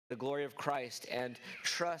the glory of Christ and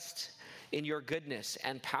trust in your goodness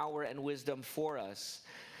and power and wisdom for us,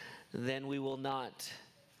 then we will not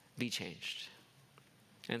be changed.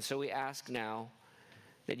 And so we ask now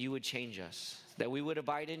that you would change us, that we would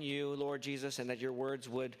abide in you, Lord Jesus, and that your words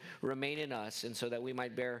would remain in us, and so that we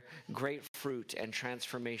might bear great fruit and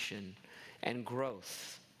transformation and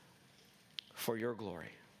growth for your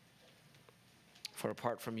glory. For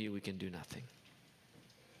apart from you, we can do nothing.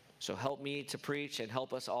 So help me to preach and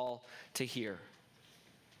help us all to hear.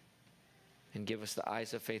 And give us the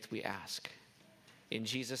eyes of faith, we ask. In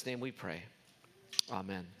Jesus' name we pray.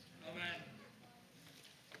 Amen. Amen.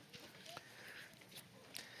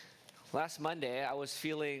 Last Monday, I was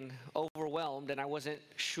feeling overwhelmed and I wasn't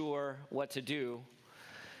sure what to do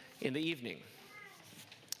in the evening.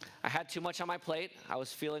 I had too much on my plate. I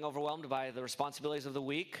was feeling overwhelmed by the responsibilities of the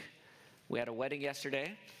week. We had a wedding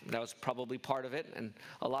yesterday. That was probably part of it, and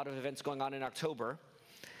a lot of events going on in October.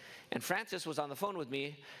 And Francis was on the phone with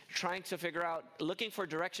me trying to figure out, looking for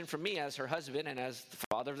direction from me as her husband and as the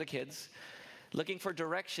father of the kids, looking for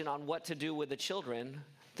direction on what to do with the children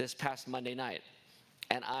this past Monday night.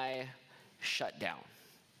 And I shut down.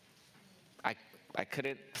 I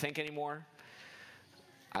couldn't think anymore.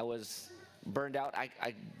 I was burned out.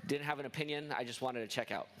 I didn't have an opinion. I just wanted to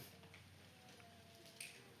check out.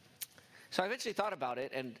 So I eventually thought about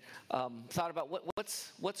it and thought about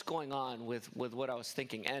what's going on with what I was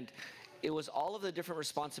thinking. And it was all of the different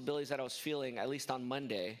responsibilities that I was feeling, at least on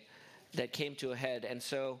Monday, that came to a head. And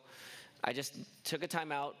so I just took a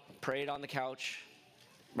time out, prayed on the couch,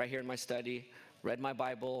 right here in my study, read my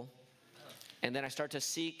Bible, and then I started to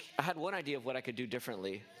seek. I had one idea of what I could do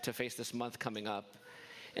differently to face this month coming up.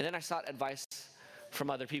 And then I sought advice from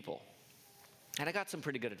other people. And I got some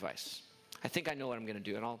pretty good advice. I think I know what I'm going to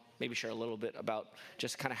do, and I'll maybe share a little bit about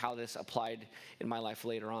just kind of how this applied in my life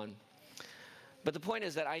later on. But the point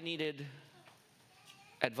is that I needed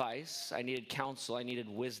advice, I needed counsel, I needed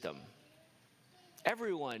wisdom.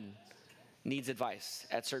 Everyone needs advice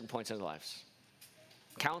at certain points in their lives.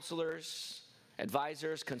 Counselors,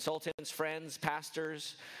 advisors, consultants, friends,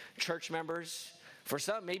 pastors, church members, for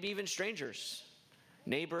some, maybe even strangers,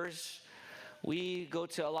 neighbors. We go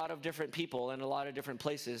to a lot of different people and a lot of different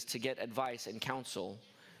places to get advice and counsel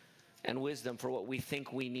and wisdom for what we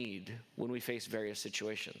think we need when we face various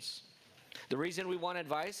situations. The reason we want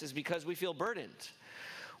advice is because we feel burdened.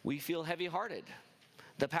 We feel heavy-hearted.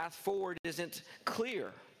 The path forward isn't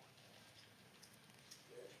clear.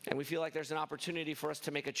 And we feel like there's an opportunity for us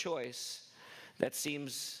to make a choice that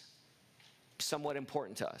seems somewhat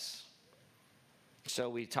important to us. So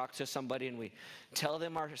we talk to somebody and we tell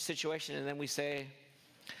them our situation, and then we say,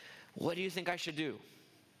 what do you think I should do?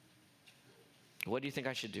 What do you think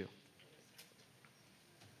I should do?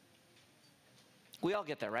 We all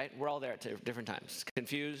get there, right? We're all there at different times.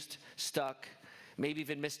 Confused, stuck, maybe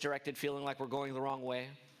even misdirected, feeling like we're going the wrong way.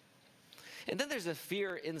 And then there's a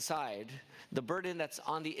fear inside, the burden that's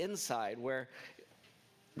on the inside, where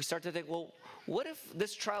we start to think, well, what if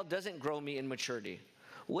this trial doesn't grow me in maturity?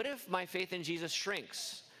 What if my faith in Jesus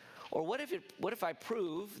shrinks? Or what if I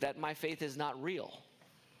prove that my faith is not real?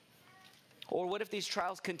 Or what if these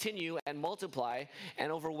trials continue and multiply and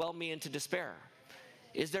overwhelm me into despair?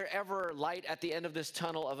 Is there ever light at the end of this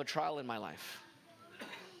tunnel of a trial in my life?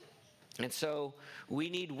 And so we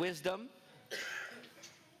need wisdom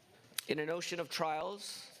in an ocean of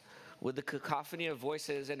trials. With the cacophony of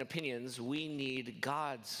voices and opinions, we need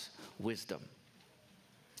God's wisdom.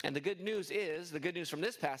 And the good news from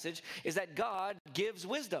this passage is that God gives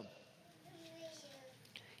wisdom.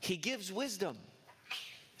 He gives wisdom.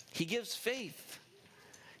 He gives faith.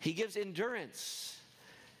 He gives endurance.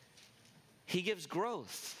 He gives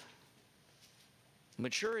growth,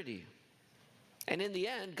 maturity. And in the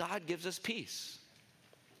end, God gives us peace.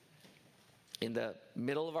 In the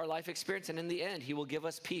middle of our life experience and in the end, He will give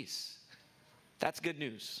us peace. That's good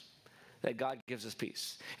news, that God gives us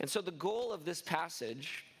peace. And so the goal of this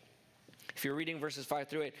passage, if you're reading verses 5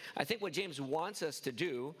 through 8, I think what James wants us to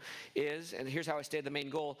do is, and here's how I stated the main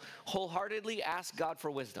goal, wholeheartedly ask God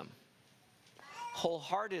for wisdom.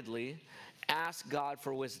 Wholeheartedly ask God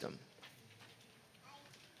for wisdom,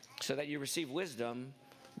 so that you receive wisdom,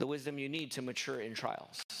 the wisdom you need to mature in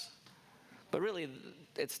trials. But really,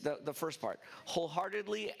 it's the first part.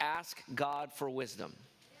 Wholeheartedly ask God for wisdom.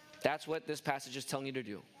 That's what this passage is telling you to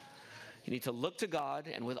do. You need to look to God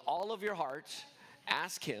and with all of your heart,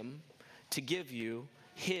 ask Him to give you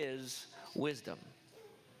His wisdom.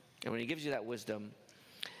 And when He gives you that wisdom,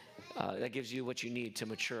 that gives you what you need to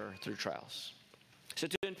mature through trials. So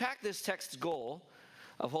to unpack this text's goal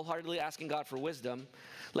of wholeheartedly asking God for wisdom,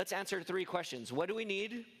 let's answer 3 questions. What do we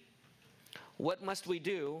need? what must we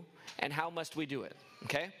do, and how must we do it?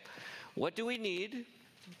 Okay? What do we need?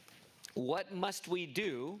 What must we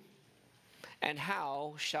do? And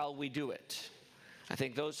how shall we do it? I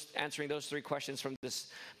think answering those three questions from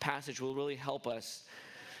this passage will really help us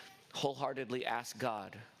wholeheartedly ask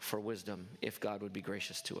God for wisdom, if God would be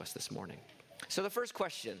gracious to us this morning. So the first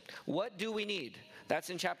question, what do we need? That's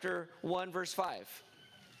in chapter 1, verse 5.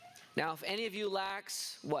 Now, if any of you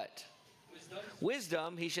lacks what?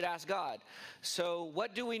 Wisdom, he should ask God. So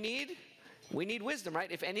what do we need? We need wisdom, right?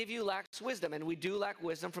 If any of you lacks wisdom, and we do lack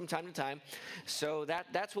wisdom from time to time, so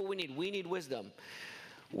that's what we need. We need wisdom.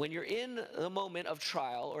 When you're in the moment of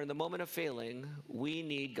trial or in the moment of failing, we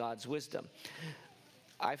need God's wisdom.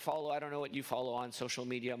 I don't know what you follow on social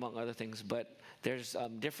media, among other things, but there's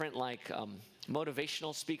different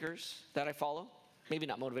motivational speakers that I follow. Maybe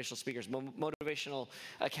not motivational speakers, motivational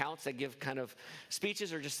accounts that give kind of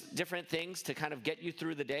speeches or just different things to kind of get you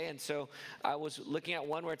through the day. And so I was looking at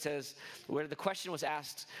one where it says, where the question was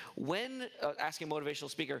asked, asking a motivational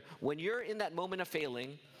speaker, when you're in that moment of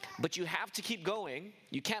failing, but you have to keep going,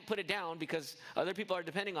 you can't put it down because other people are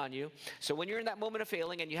depending on you. So when you're in that moment of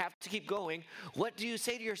failing and you have to keep going, what do you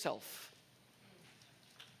say to yourself?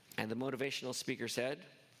 And the motivational speaker said,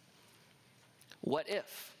 what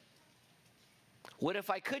if? What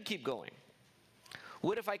if I could keep going?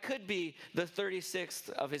 What if I could be the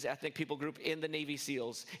 36th of his ethnic people group in the Navy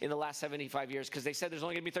SEALs in the last 75 years? Because they said there's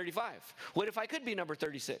only going to be 35. What if I could be number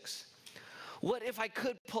 36? What if I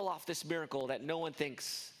could pull off this miracle that no one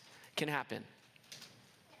thinks can happen?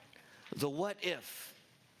 The what if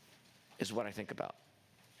is what I think about.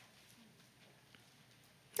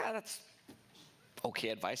 Yeah, that's okay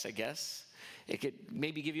advice, I guess. It could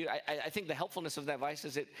maybe give you, I think the helpfulness of that advice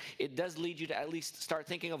is it does lead you to at least start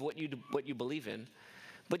thinking of what you believe in.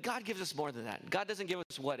 But God gives us more than that. God doesn't give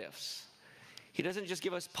us what ifs. He doesn't just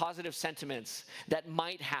give us positive sentiments that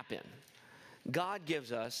might happen. God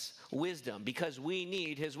gives us wisdom because we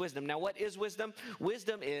need his wisdom. Now, what is wisdom?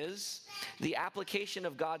 Wisdom is the application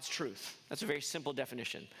of God's truth. That's a very simple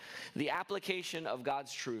definition. The application of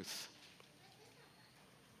God's truth.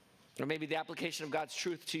 Or maybe the application of God's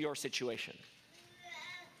truth to your situation.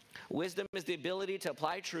 Wisdom is the ability to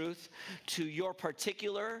apply truth to your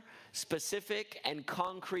particular, specific, and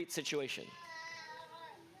concrete situation.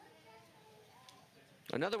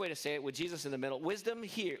 Another way to say it, with Jesus in the middle, wisdom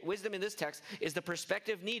in this text is the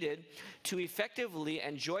perspective needed to effectively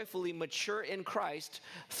and joyfully mature in Christ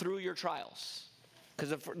through your trials. Because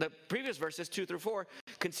the previous verses, 2 through 4,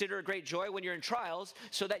 consider a great joy when you're in trials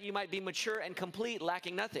so that you might be mature and complete,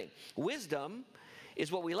 lacking nothing. Wisdom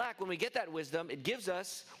is what we lack. When we get that wisdom, it gives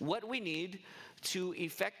us what we need to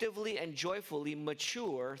effectively and joyfully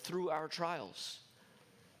mature through our trials.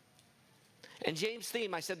 And James'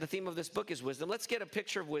 theme, I said the theme of this book is wisdom. Let's get a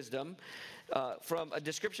picture of wisdom from a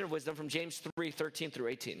description of wisdom from James 3:13 through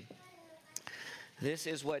 18. This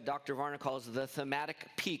is what Dr. Varner calls the thematic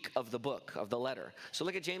peak of the book, of the letter. So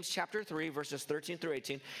look at James chapter 3, verses 13 through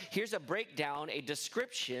 18. Here's a breakdown, a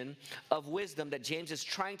description of wisdom that James is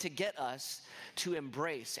trying to get us to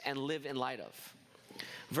embrace and live in light of.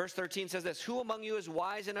 Verse 13 says this, who among you is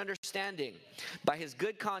wise and understanding? By his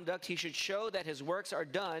good conduct he should show that his works are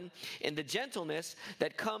done in the gentleness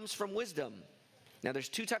that comes from wisdom. Now there's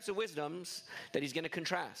two types of wisdoms that he's going to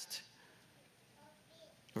contrast.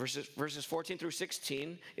 Verses 14 through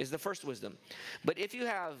 16 is the first wisdom. But if you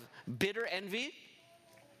have bitter envy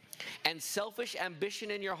and selfish ambition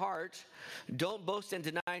in your heart, don't boast and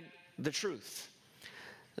deny the truth.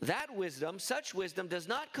 That wisdom, such wisdom, does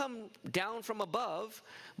not come down from above,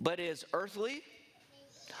 but is earthly,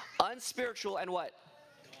 unspiritual, and what?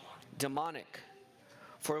 Demonic.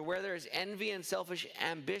 For where there is envy and selfish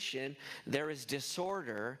ambition, there is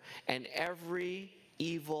disorder and every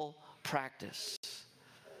evil practice.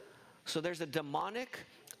 So there's a demonic,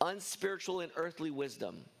 unspiritual, and earthly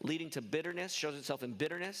wisdom leading to bitterness, shows itself in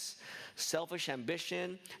bitterness, selfish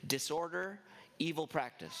ambition, disorder, evil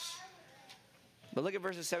practice. But look at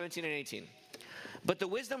verses 17 and 18. But the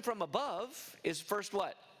wisdom from above is first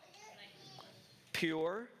what?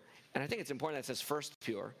 Pure. And I think it's important that it says first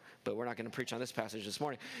pure, but we're not going to preach on this passage this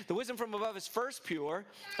morning. The wisdom from above is first pure,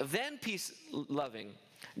 then peace-loving,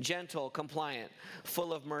 gentle, compliant,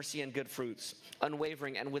 full of mercy and good fruits,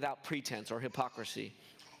 unwavering and without pretense or hypocrisy.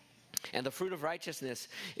 And the fruit of righteousness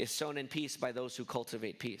is sown in peace by those who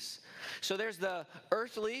cultivate peace. So there's the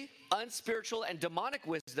earthly, unspiritual, and demonic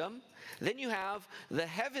wisdom. Then you have the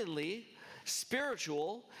heavenly,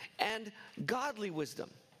 spiritual, and godly wisdom.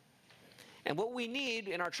 And what we need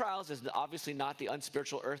in our trials is obviously not the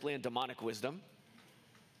unspiritual, earthly, and demonic wisdom.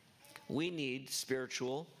 We need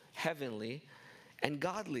spiritual, heavenly, and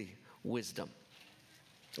godly wisdom.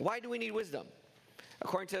 Why do we need wisdom?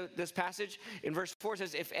 According to this passage, in verse 4 it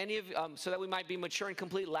says, if any of, so that we might be mature and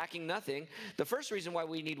complete, lacking nothing. The first reason why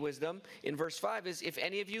we need wisdom in verse 5 is if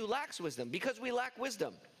any of you lacks wisdom, because we lack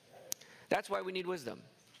wisdom. That's why we need wisdom.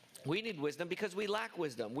 We need wisdom because we lack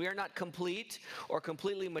wisdom. We are not complete or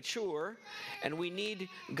completely mature, and we need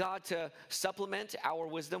God to supplement our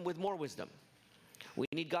wisdom with more wisdom. We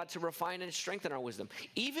need God to refine and strengthen our wisdom.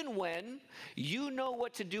 Even when you know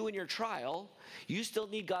what to do in your trial, you still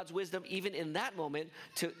need God's wisdom even in that moment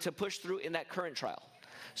to push through in that current trial.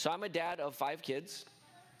 So I'm a dad of 5 kids,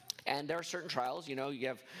 and there are certain trials. You know, you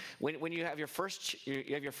have when you have your first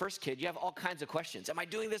kid, you have all kinds of questions. Am I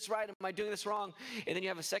doing this right? Am I doing this wrong? And then you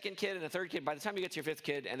have a second kid and a third kid. By the time you get to your 5th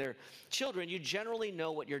kid and they're children, you generally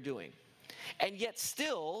know what you're doing. And yet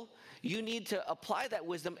still, you need to apply that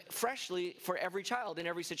wisdom freshly for every child in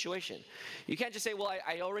every situation. You can't just say, well,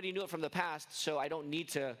 I already knew it from the past, so I don't need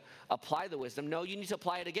to apply the wisdom. No, you need to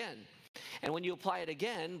apply it again. And when you apply it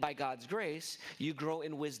again, by God's grace, you grow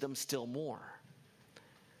in wisdom still more.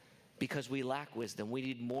 Because we lack wisdom. We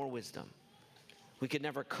need more wisdom. We could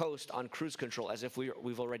never coast on cruise control as if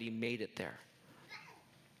we've already made it there.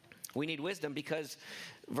 We need wisdom because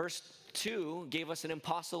verse 2 gave us an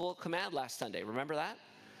impossible command last Sunday. Remember that?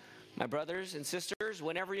 My brothers and sisters,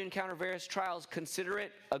 whenever you encounter various trials, consider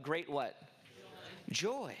it a great what?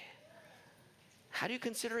 Joy. How do you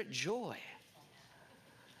consider it joy?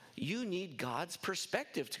 You need God's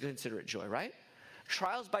perspective to consider it joy, right?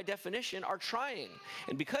 Trials by definition are trying.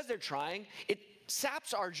 And because they're trying, it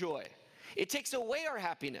saps our joy. It takes away our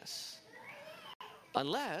happiness.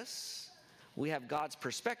 Unless we have God's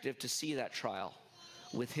perspective to see that trial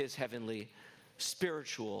with his heavenly,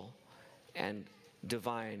 spiritual, and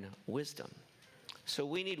divine wisdom. So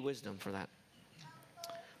we need wisdom for that.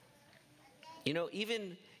 You know,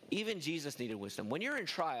 even Jesus needed wisdom. When you're in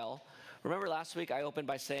trial, remember last week I opened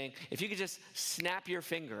by saying, if you could just snap your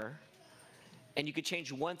finger and you could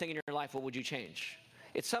change one thing in your life, what would you change?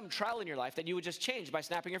 It's some trial in your life that you would just change by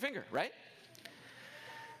snapping your finger, right?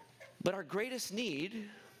 But our greatest need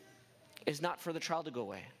is not for the trial to go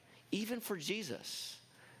away. Even for Jesus,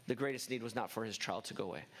 the greatest need was not for his trial to go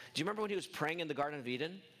away. Do you remember when he was praying in the Garden of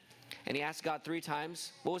Eden? And he asked God 3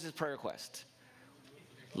 times, what was his prayer request?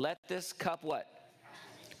 Let this cup what?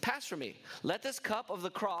 Pass from me. Let this cup of the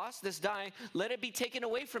cross, this dying, let it be taken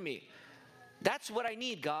away from me. That's what I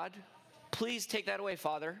need, God. Please take that away,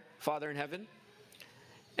 Father in heaven.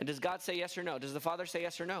 And does God say yes or no? Does the Father say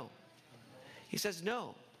yes or no? He says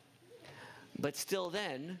no. But still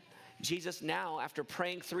then, Jesus now, after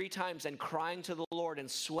praying 3 times and crying to the Lord and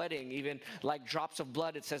sweating, even like drops of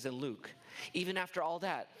blood, it says in Luke, even after all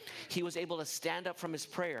that, he was able to stand up from his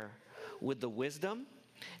prayer with the wisdom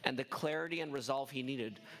and the clarity and resolve he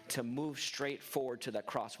needed to move straight forward to that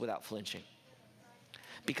cross without flinching.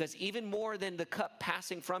 Because even more than the cup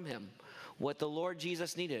passing from him, what the Lord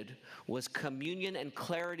Jesus needed was communion and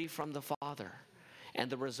clarity from the Father and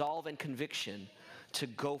the resolve and conviction to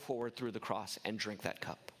go forward through the cross and drink that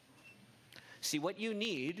cup. See, what you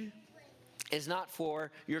need is not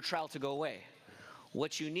for your trial to go away.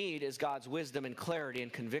 What you need is God's wisdom and clarity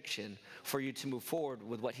and conviction for you to move forward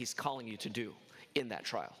with what he's calling you to do in that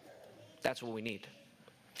trial. That's what we need.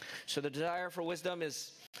 So the desire for wisdom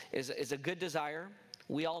is a good desire.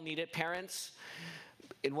 We all need it. Parents,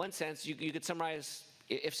 in one sense, you could summarize,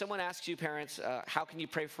 if someone asks you, parents, how can they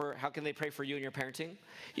pray for you in your parenting?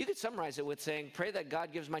 You could summarize it with saying, pray that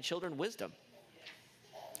God gives my children wisdom.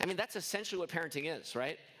 I mean, that's essentially what parenting is,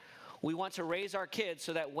 right? We want to raise our kids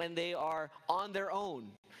so that when they are on their own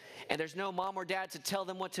and there's no mom or dad to tell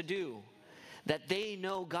them what to do, that they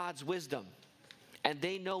know God's wisdom and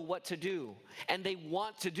they know what to do. And they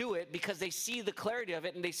want to do it because they see the clarity of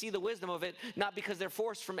it and they see the wisdom of it, not because they're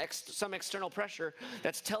forced from some external pressure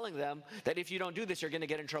that's telling them that if you don't do this, you're going to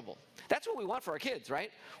get in trouble. That's what we want for our kids,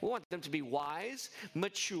 right? We want them to be wise,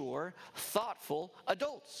 mature, thoughtful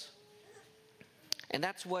adults. And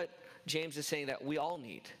that's what James is saying that we all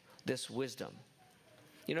need, this wisdom.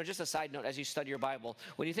 You know, just a side note, as you study your Bible,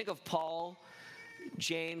 when you think of Paul,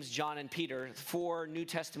 James, John, and Peter, 4 New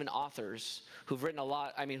Testament authors who've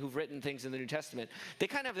written things in the New Testament, they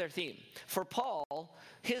kind of have their theme. For Paul,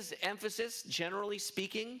 his emphasis, generally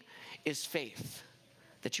speaking, is faith,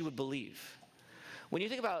 that you would believe. When you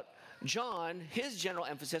think about John, his general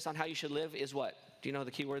emphasis on how you should live is what? Do you know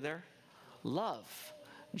the key word there? Love.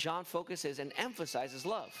 John focuses and emphasizes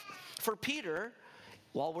love. For Peter,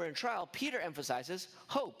 while we're in trial, Peter emphasizes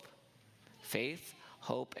hope, faith,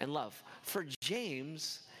 hope, and love. For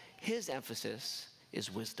James, his emphasis is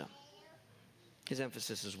wisdom. His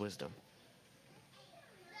emphasis is wisdom.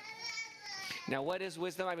 Now, what is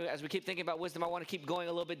wisdom? I mean, as we keep thinking about wisdom, I want to keep going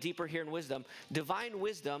a little bit deeper here in wisdom. Divine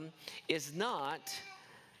wisdom is not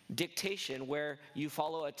dictation where you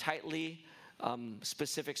follow a tightly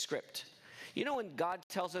specific script. You know, when God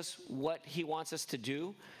tells us what he wants us to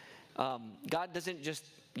do, God doesn't just,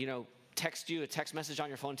 text you a text message on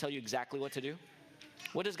your phone and tell you exactly what to do.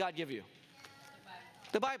 What does God give you?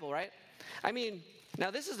 The Bible, right? I mean,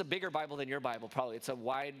 now this is a bigger Bible than your Bible, probably. It's a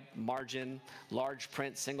wide margin, large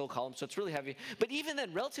print, single column, so it's really heavy. But even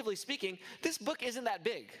then, relatively speaking, this book isn't that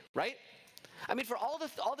big, right? I mean, for all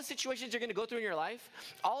the situations you're going to go through in your life,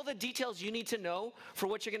 all the details you need to know for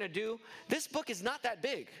what you're going to do, this book is not that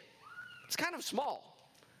big. It's kind of small.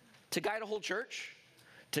 To guide a whole church,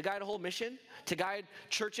 to guide a whole mission, to guide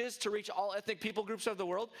churches to reach all ethnic people groups of the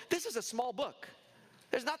world, this is a small book.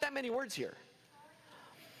 There's not that many words here.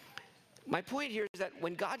 My point here is that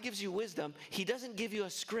when God gives you wisdom, he doesn't give you a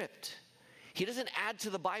script. He doesn't add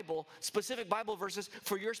to the Bible specific Bible verses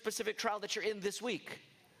for your specific trial that you're in this week.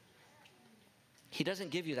 He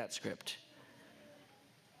doesn't give you that script.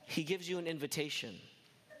 He gives you an invitation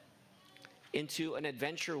into an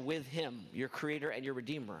adventure with him, your creator and your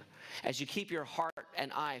redeemer. As you keep your heart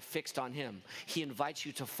and eye fixed on him, he invites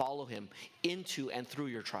you to follow him into and through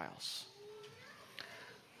your trials.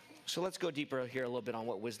 So let's go deeper here a little bit on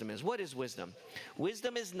what wisdom is. What is wisdom?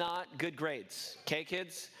 Wisdom is not good grades. Okay,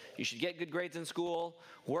 kids? You should get good grades in school,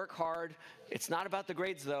 work hard. It's not about the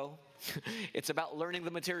grades, though. It's about learning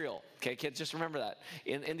the material. Okay, kids, just remember that.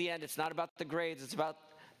 In the end, it's not about the grades. It's about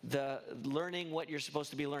the learning what you're supposed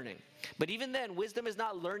to be learning. But even then, wisdom is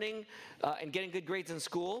not learning and getting good grades in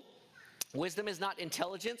school. Wisdom is not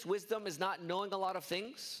intelligence. Wisdom is not knowing a lot of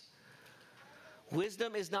things.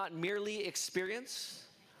 Wisdom is not merely experience.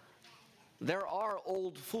 There are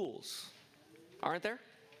old fools, aren't there?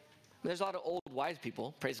 There's a lot of old wise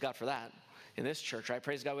people. Praise God for that. In this church, right?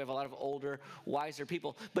 Praise God, we have a lot of older, wiser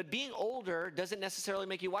people. But being older doesn't necessarily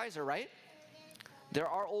make you wiser, right? There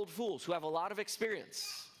are old fools who have a lot of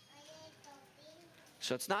experience.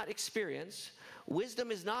 So it's not experience. Wisdom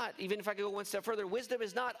is not, even if I could go one step further, wisdom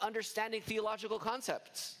is not understanding theological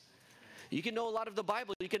concepts. You can know a lot of the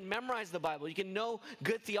Bible. You can memorize the Bible. You can know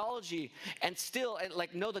good theology and still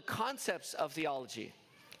know the concepts of theology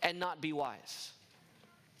and not be wise.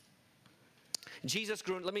 Jesus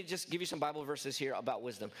grew, let me just give you some Bible verses here about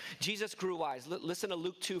wisdom. Jesus grew wise. Listen to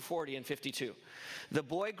Luke 2:40 and 52. The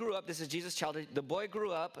boy grew up, this is Jesus' child, the boy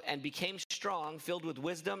grew up and became strong, filled with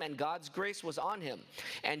wisdom, and God's grace was on him.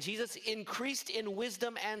 And Jesus increased in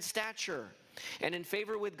wisdom and stature and in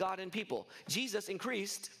favor with God and people. Jesus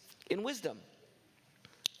increased in wisdom.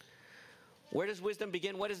 Where does wisdom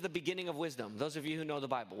begin? What is the beginning of wisdom? Those of you who know the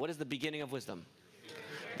Bible, what is the beginning of wisdom?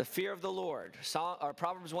 The fear of the Lord.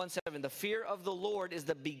 Proverbs 1:7, the fear of the Lord is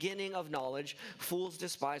the beginning of knowledge. Fools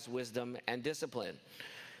despise wisdom and discipline.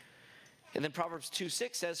 And then Proverbs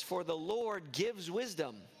 2:6 says, for the Lord gives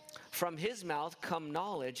wisdom. From his mouth come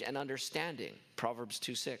knowledge and understanding. Proverbs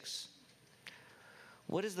 2:6.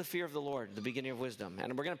 What is the fear of the Lord? The beginning of wisdom.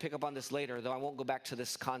 And we're going to pick up on this later, though I won't go back to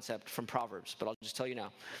this concept from Proverbs, but I'll just tell you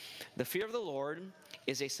now. The fear of the Lord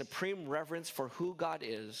is a supreme reverence for who God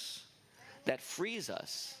is that frees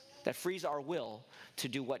us, that frees our will to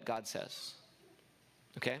do what God says.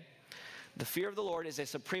 Okay? The fear of the Lord is a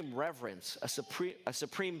supreme reverence, a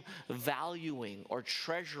supreme valuing or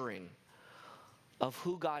treasuring of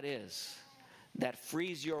who God is that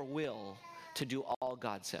frees your will to do all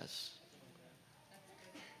God says.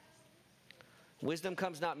 Wisdom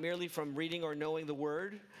comes not merely from reading or knowing the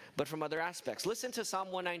word, but from other aspects. Listen to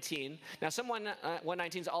Psalm 119. Now, Psalm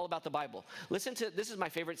 119 is all about the Bible. Listen to, this is my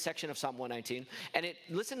favorite section of Psalm 119. And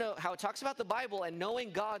listen to how it talks about the Bible and knowing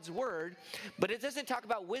God's word, but it doesn't talk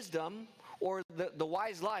about wisdom or the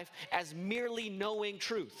wise life as merely knowing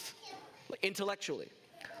truth intellectually.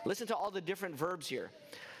 Listen to all the different verbs here.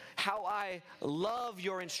 How I love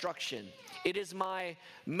your instruction. It is my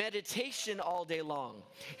meditation all day long.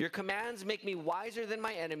 Your commands make me wiser than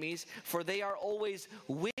my enemies, for they are always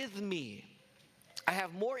with me. I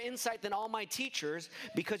have more insight than all my teachers,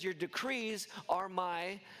 because your decrees are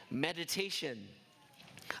my meditation.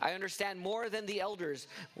 I understand more than the elders.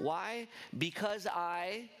 Why? Because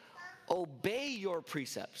I obey your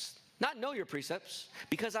precepts. Not know your precepts,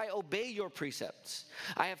 because I obey your precepts.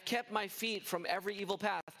 I have kept my feet from every evil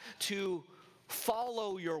path to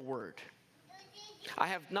follow your word. I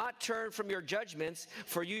have not turned from your judgments,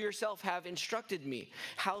 for you yourself have instructed me.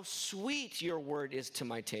 How sweet your word is to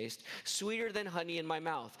my taste, sweeter than honey in my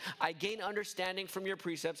mouth. I gain understanding from your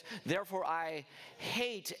precepts, therefore I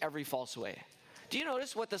hate every false way. Do you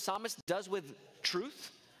notice what the psalmist does with truth?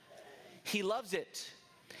 He loves it.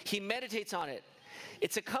 He meditates on it.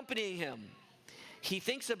 It's accompanying him. He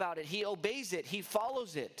thinks about it. He obeys it. He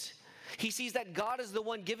follows it. He sees that God is the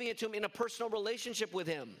one giving it to him in a personal relationship with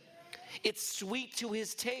him. It's sweet to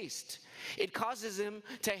his taste. It causes him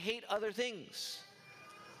to hate other things.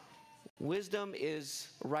 Wisdom is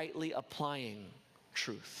rightly applying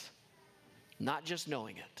truth, not just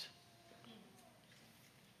knowing it.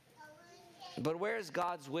 But where is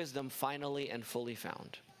God's wisdom finally and fully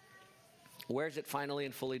found? Where is it finally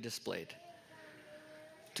and fully displayed?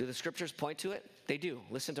 Do the scriptures point to it? They do.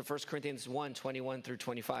 Listen to 1 Corinthians 1, 21 through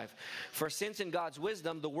 25. For since in God's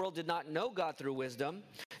wisdom the world did not know God through wisdom,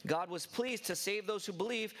 God was pleased to save those who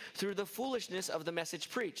believe through the foolishness of the message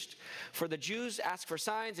preached. For the Jews ask for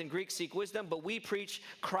signs and Greeks seek wisdom, but we preach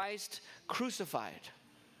Christ crucified,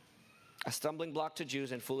 a stumbling block to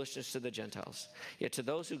Jews and foolishness to the Gentiles. Yet to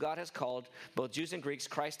those who God has called, both Jews and Greeks,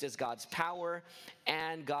 Christ is God's power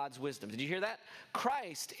and God's wisdom. Did you hear that?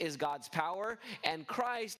 Christ is God's power and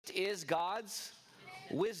Christ is God's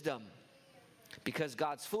wisdom. Because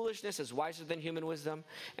God's foolishness is wiser than human wisdom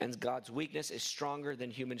and God's weakness is stronger than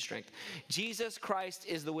human strength. Jesus Christ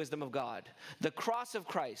is the wisdom of God. The cross of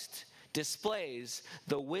Christ displays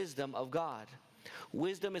the wisdom of God.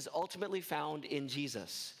 Wisdom is ultimately found in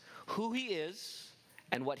Jesus, who he is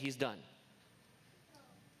and what he's done.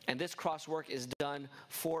 And this cross work is done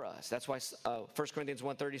for us. That's why 1 Corinthians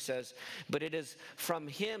 1:30 says, but it is from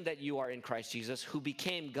him that you are in Christ Jesus, who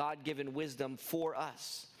became God-given wisdom for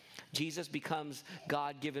us. Jesus becomes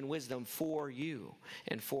God-given wisdom for you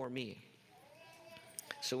and for me.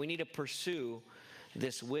 So we need to pursue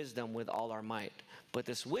this wisdom with all our might. But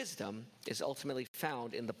this wisdom is ultimately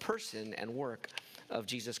found in the person and work of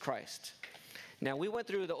Jesus Christ. Now, we went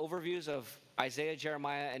through the overviews of Isaiah,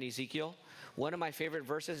 Jeremiah, and Ezekiel. One of my favorite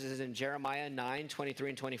verses is in Jeremiah 9, 23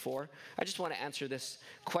 and 24. I just want to answer this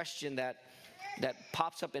question that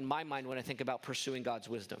pops up in my mind when I think about pursuing God's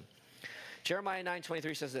wisdom. Jeremiah 9,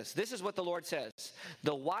 23 says this. This is what the Lord says.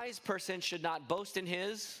 The wise person should not boast in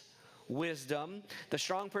his wisdom. The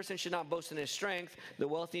strong person should not boast in his strength. The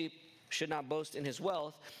wealthy should not boast in his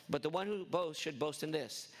wealth. But the one who boasts should boast in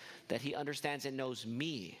this, that he understands and knows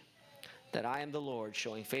me, that I am the Lord,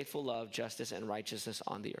 showing faithful love, justice, and righteousness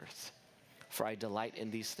on the earth. For I delight in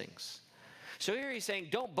these things. So here he's saying,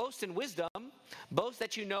 don't boast in wisdom. Boast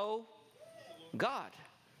that you know God.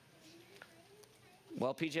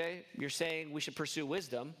 Well, PJ, you're saying we should pursue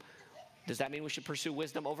wisdom. Does that mean we should pursue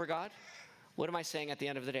wisdom over God? What am I saying at the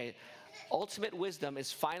end of the day? Ultimate wisdom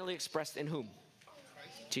is finally expressed in whom?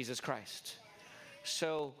 Jesus Christ.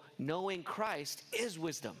 So knowing Christ is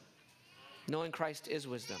wisdom. Knowing Christ is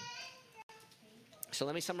wisdom. So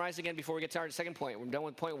let me summarize again before we get to our second point. We're done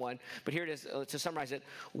with point one, but here it is to summarize it.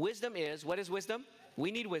 Wisdom is, what is wisdom?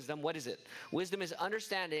 We need wisdom. What is it? Wisdom is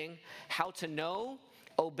understanding how to know,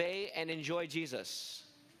 obey, and enjoy Jesus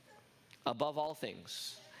above all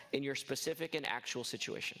things in your specific and actual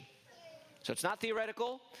situation. So it's not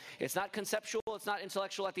theoretical, it's not conceptual, it's not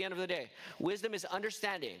intellectual at the end of the day. Wisdom is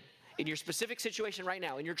understanding in your specific situation right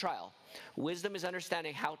now, in your trial. Wisdom is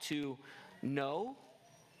understanding how to know,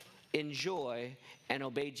 enjoy, and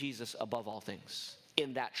obey Jesus above all things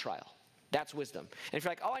in that trial. That's wisdom. And if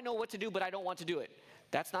you're like, oh, I know what to do, but I don't want to do it.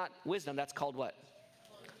 That's not wisdom. That's called what?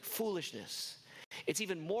 Foolishness. It's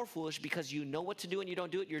even more foolish because you know what to do and you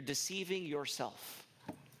don't do it. You're deceiving yourself.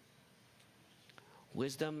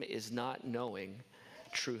 Wisdom is not knowing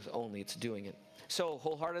truth only. It's doing it. So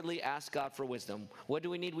wholeheartedly ask God for wisdom. What do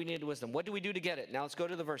we need? We need wisdom. What do we do to get it? Now let's go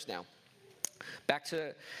to the verse now. Back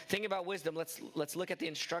to thinking about wisdom, let's look at the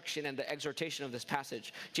instruction and the exhortation of this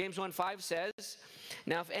passage. James 1:5 says,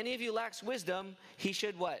 now if any of you lacks wisdom, he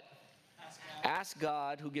should what? Ask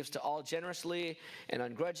God, who gives to all generously and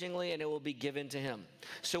ungrudgingly, and it will be given to him.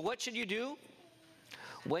 So what should you do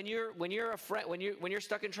when you're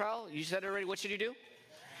stuck in trial? You said it already. What should you do?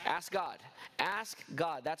 Ask God. Ask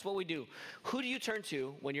God. That's what we do. Who do you turn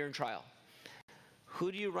to when you're in trial?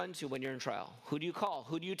 Who do you run to when you're in trial? Who do you call?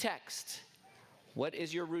 Who do you text? What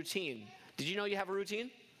is your routine? Did you know you have a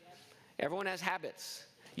routine? Everyone has habits.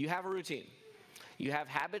 You have a routine. You have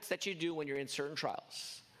habits that you do when you're in certain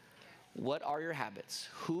trials. What are your habits?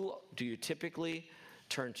 Who do you typically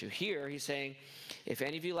turn to? Here he's saying, if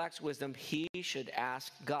any of you lacks wisdom, he should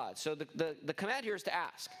ask God. So the command here is to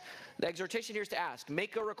ask. The exhortation here is to ask.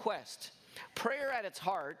 Make a request. Prayer at its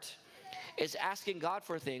heart is asking God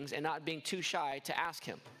for things and not being too shy to ask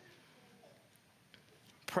him.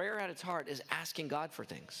 Prayer at its heart is asking God for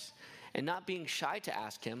things and not being shy to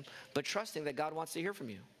ask him, but trusting that God wants to hear from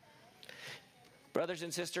you. Brothers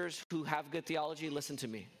and sisters who have good theology, listen to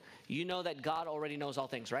me. You know that God already knows all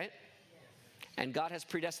things, right? And God has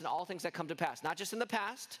predestined all things that come to pass. Not just in the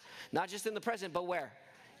past, not just in the present, but where?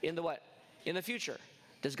 In the what? in the future.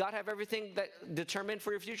 Does God have everything that determined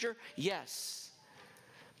for your future? Yes.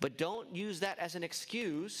 But don't use that as an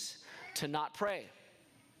excuse to not pray.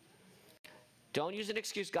 Don't use an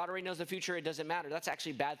excuse. God already knows the future. It doesn't matter. That's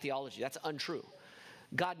actually bad theology. That's untrue.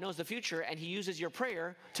 God knows the future, and he uses your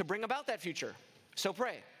prayer to bring about that future. So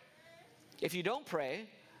pray. If you don't pray,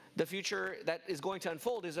 the future that is going to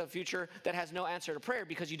unfold is a future that has no answer to prayer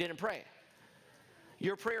because you didn't pray.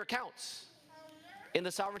 Your prayer counts in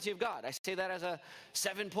the sovereignty of God. I say that as a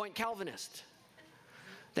 7-point Calvinist,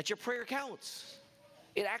 that your prayer counts.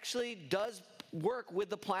 It actually does work with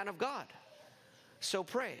the plan of God. So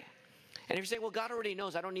pray. And if you're saying, well, God already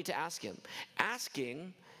knows, I don't need to ask him.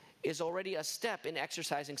 Asking is already a step in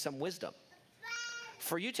exercising some wisdom.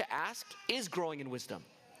 For you to ask is growing in wisdom,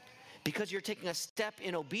 because you're taking a step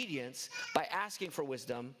in obedience by asking for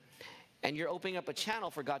wisdom, and you're opening up a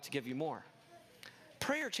channel for God to give you more.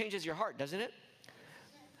 Prayer changes your heart, doesn't it?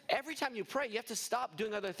 Every time you pray, you have to stop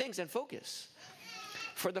doing other things and focus.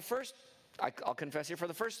 For the first, I'll confess here, for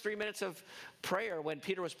the first 3 minutes of prayer when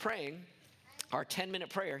Peter was praying, our 10-minute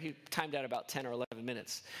prayer, he timed out about 10 or 11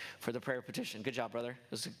 minutes for the prayer petition. Good job, brother.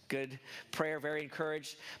 It was a good prayer, very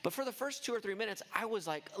encouraged. But for the first 2 or 3 minutes, I was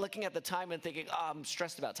like looking at the time and thinking, oh, I'm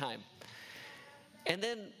stressed about time. And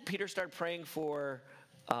then Peter started praying for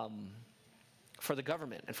the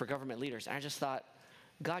government and for government leaders. And I just thought,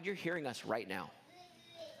 God, you're hearing us right now.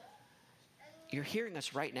 You're hearing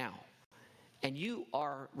us right now. And you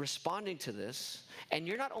are responding to this, and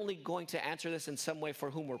you're not only going to answer this in some way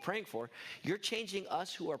for whom we're praying for, you're changing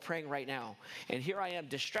us who are praying right now. And here I am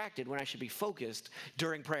distracted when I should be focused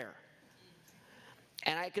during prayer.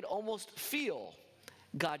 And I could almost feel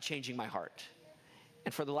God changing my heart.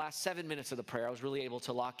 And for the last 7 minutes of the prayer, I was really able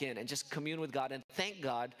to lock in and just commune with God and thank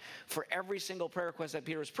God for every single prayer request that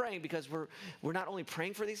Peter was praying, because we're not only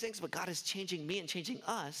praying for these things, but God is changing me and changing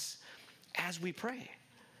us as we pray.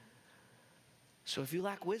 So if you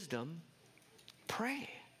lack wisdom, pray.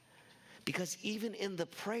 Because even in the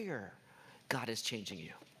prayer, God is changing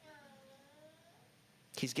you.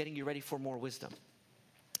 He's getting you ready for more wisdom.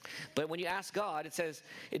 But when you ask God,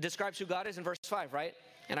 it describes who God is in verse 5, right?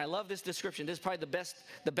 And I love this description. This is probably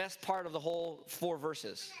the best part of the whole 4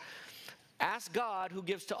 verses. Ask God, who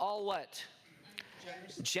gives to all what?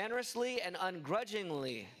 Generously and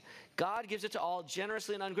ungrudgingly. God gives it to all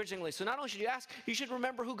generously and ungrudgingly. So not only should you ask, you should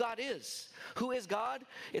remember who God is. Who is God?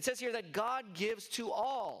 It says here that God gives to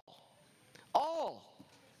all. All.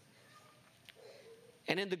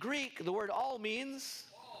 And in the Greek, the word all means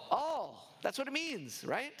all. That's what it means,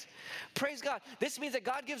 right? Praise God. This means that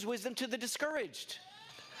God gives wisdom to the discouraged.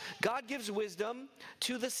 God gives wisdom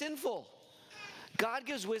to the sinful. God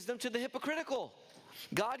gives wisdom to the hypocritical.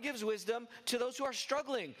 God gives wisdom to those who are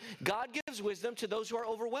struggling. God gives wisdom to those who are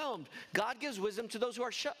overwhelmed. God gives wisdom to those who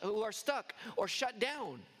are stuck or shut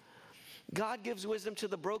down. God gives wisdom to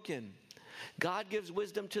the broken. God gives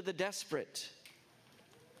wisdom to the desperate.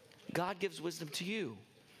 God gives wisdom to you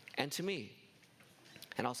and to me.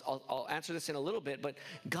 And I'll answer this in a little bit, but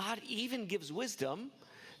God even gives wisdom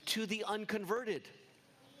to the unconverted,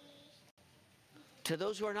 to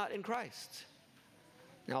those who are not in Christ.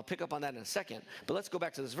 Now, I'll pick up on that in a second, but let's go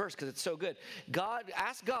back to this verse because it's so good.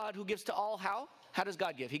 Ask God who gives to all how? How does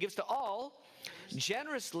God give? He gives to all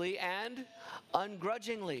generously and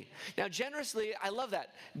ungrudgingly. Now, generously, I love that.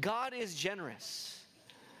 God is generous.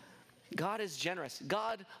 God is generous.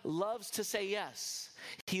 God loves to say yes.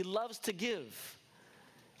 He loves to give.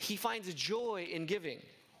 He finds joy in giving.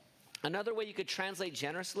 Another way you could translate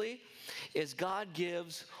generously is God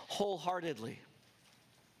gives wholeheartedly.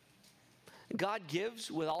 God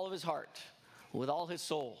gives with all of his heart, with all his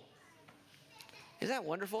soul. Isn't that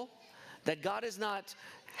wonderful? That God is not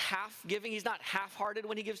half giving. He's not half-hearted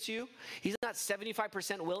when he gives to you. He's not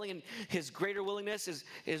 75% willing, and his greater willingness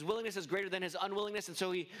his willingness is greater than his unwillingness, and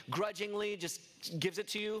so he grudgingly just gives it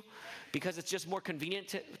to you because it's just more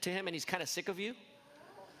convenient to him, and he's kind of sick of you.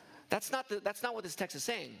 That's not what this text is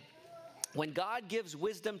saying. When God gives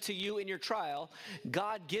wisdom to you in your trial,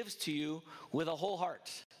 God gives to you with a whole heart,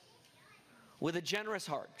 with a generous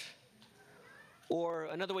heart. Or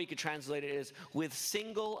another way you could translate it is with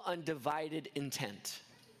single, undivided intent.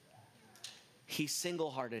 He's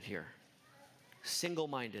single-hearted here,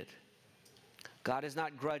 single-minded. God is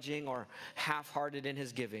not grudging or half-hearted in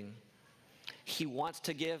his giving. He wants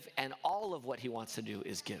to give, and all of what he wants to do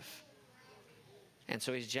is give. And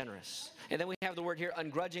so he's generous. And then we have the word here,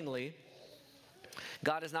 ungrudgingly.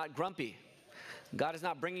 God is not grumpy. God is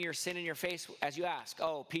not bringing your sin in your face as you ask.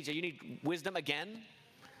 Oh, PJ, you need wisdom again?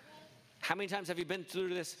 How many times have you been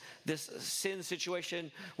through this sin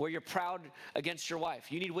situation where you're proud against your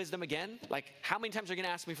wife? You need wisdom again? Like, how many times are you going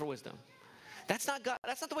to ask me for wisdom? That's not God.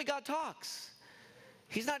 That's not the way God talks.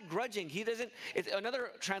 He's not grudging. He doesn't.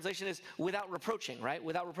 Another translation is without reproaching, right?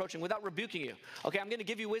 Without reproaching, without rebuking you. Okay, I'm going to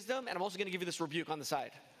give you wisdom, and I'm also going to give you this rebuke on the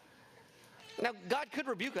side. Now, God could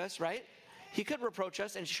rebuke us, right? He could reproach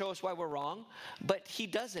us and show us why we're wrong, but he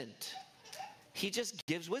doesn't. He just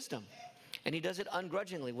gives wisdom, and he does it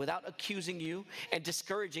ungrudgingly, without accusing you and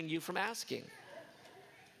discouraging you from asking.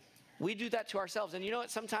 We do that to ourselves, and you know what?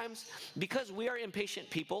 Sometimes, because we are impatient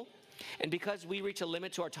people, and because we reach a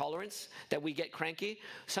limit to our tolerance, that we get cranky,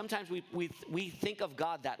 sometimes we think of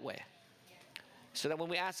God that way. So that when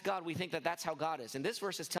we ask God, we think that that's how God is. And this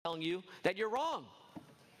verse is telling you that you're wrong.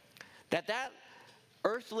 That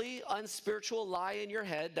earthly, unspiritual lie in your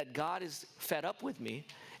head that God is fed up with me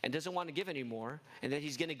and doesn't want to give anymore, and that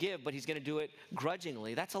he's going to give, but he's going to do it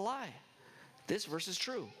grudgingly, that's a lie. This verse is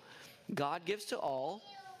true. God gives to all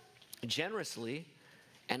generously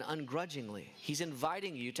and ungrudgingly. He's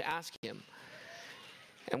inviting you to ask him.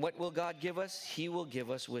 And what will God give us? He will give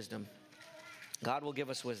us wisdom. God will give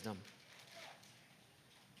us wisdom.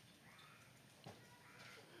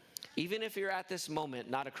 Even if you're at this moment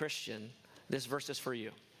not a Christian, this verse is for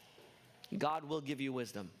you. God will give you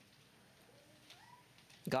wisdom.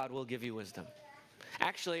 God will give you wisdom.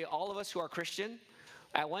 Actually, all of us who are Christian,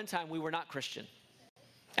 at one time we were not Christian,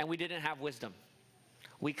 and we didn't have wisdom.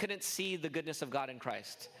 We couldn't see the goodness of God in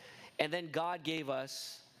Christ. And then God gave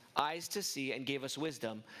us eyes to see and gave us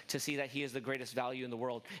wisdom to see that he is the greatest value in the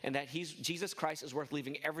world, and that Jesus Christ is worth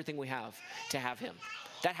leaving everything we have to have him.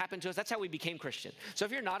 That happened to us. That's how we became Christian. So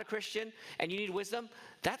if you're not a Christian and you need wisdom,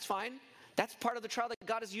 that's fine. That's part of the trial that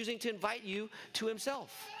God is using to invite you to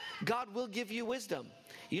himself. God will give you wisdom.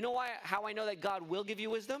 You know how I know that God will give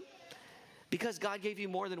you wisdom? Because God gave you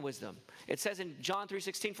more than wisdom. It says in John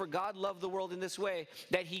 3:16, for God loved the world in this way,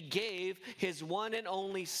 that he gave his one and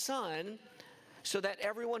only Son, so that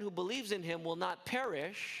everyone who believes in him will not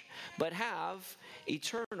perish, but have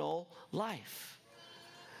eternal life.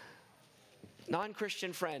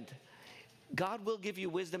 Non-Christian friend, God will give you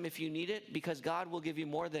wisdom if you need it, because God will give you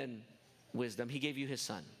more than wisdom. He gave you his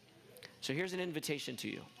Son. So here's an invitation to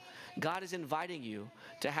you. God is inviting you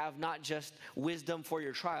to have not just wisdom for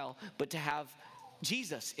your trial, but to have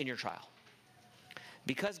Jesus in your trial.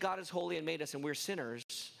 Because God is holy and made us and we're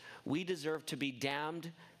sinners, we deserve to be damned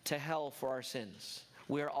to hell for our sins.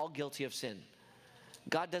 We are all guilty of sin.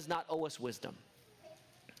 God does not owe us wisdom.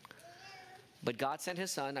 But God sent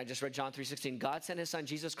his Son, I just read John 3:16, God sent his Son,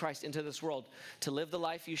 Jesus Christ, into this world to live the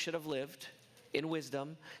life you should have lived in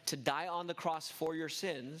wisdom, to die on the cross for your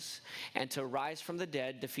sins, and to rise from the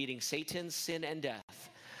dead, defeating Satan, sin, and death,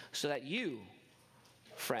 so that you,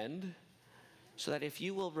 friend, so that if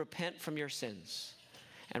you will repent from your sins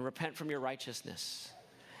and repent from your righteousness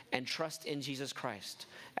and trust in Jesus Christ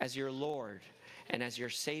as your Lord and as your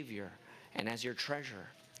Savior and as your treasure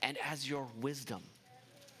and as your wisdom,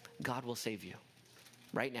 God will save you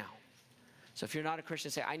right now. So if you're not a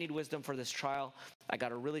Christian, say, I need wisdom for this trial. I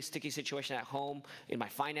got a really sticky situation at home, in my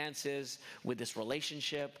finances, with this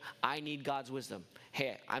relationship. I need God's wisdom.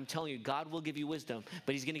 Hey, I'm telling you, God will give you wisdom,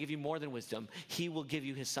 but he's going to give you more than wisdom. He will give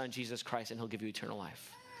you his Son, Jesus Christ, and he'll give you eternal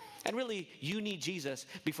life. And really, you need Jesus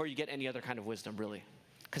before you get any other kind of wisdom, really,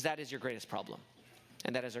 because that is your greatest problem,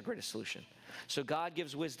 and that is our greatest solution. So God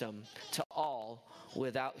gives wisdom to all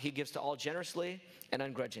he gives to all generously and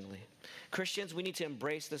ungrudgingly. Christians, we need to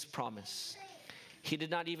embrace this promise. He did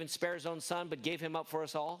not even spare his own Son, but gave him up for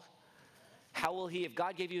us all. How will he, if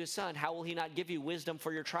God gave you his Son, how will he not give you wisdom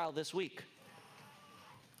for your trial this week?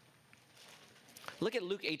 Look at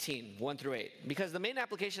Luke 18, 1 through 8. Because the main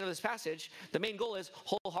application of this passage, the main goal is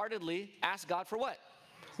wholeheartedly ask God for what?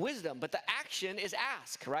 Wisdom. But the action is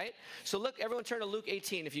ask, right? So look, everyone turn to Luke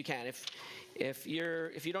 18 if you can. If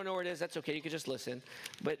you don't know where it is, that's okay. You can just listen.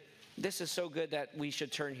 But this is so good that we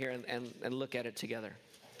should turn here and look at it together.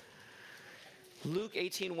 Luke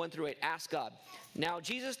 18, 1 through 8. Ask God. Now,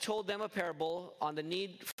 Jesus told them a parable on the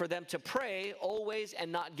need for them to pray always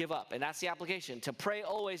and not give up. And that's the application, to pray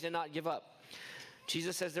always and not give up.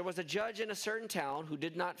 Jesus says, there was a judge in a certain town who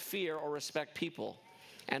did not fear or respect people.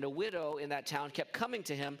 And a widow in that town kept coming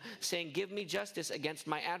to him, saying, give me justice against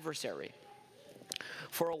my adversary.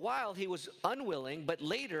 For a while he was unwilling, but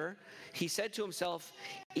later he said to himself,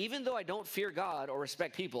 even though I don't fear God or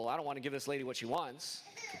respect people, I don't want to give this lady what she wants.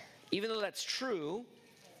 Even though that's true,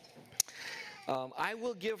 I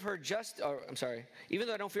will give her even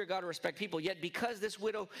though I don't fear God or respect people, yet because this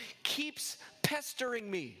widow keeps pestering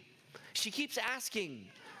me, she keeps asking,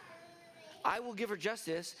 I will give her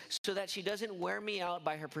justice so that she doesn't wear me out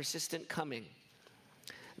by her persistent coming.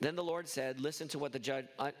 Then the Lord said, listen to what the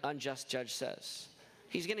unjust judge says.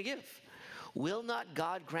 He's going to give. Will not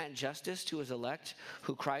God grant justice to his elect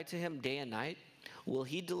who cry to him day and night? Will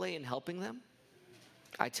he delay in helping them?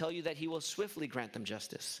 I tell you that he will swiftly grant them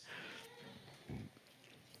justice.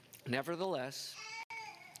 Nevertheless,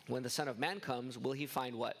 when the Son of Man comes, will he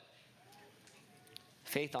find what?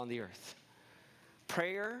 Faith on the earth.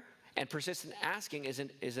 Prayer and persistent asking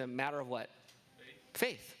is a matter of what?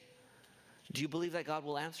 Faith. Do you believe that God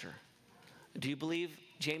will answer? Do you believe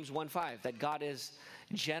James 1:5, that God is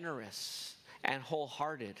generous and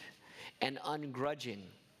wholehearted and ungrudging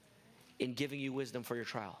in giving you wisdom for your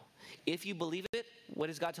trial? If you believe it, what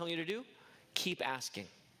is God telling you to do? Keep asking.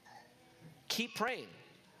 Keep praying.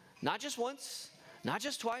 Not just once, not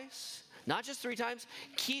just twice, not just 3 times.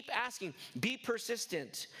 Keep asking. Be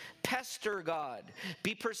persistent. Pester God.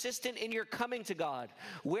 Be persistent in your coming to God.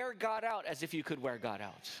 Wear God out as if you could wear God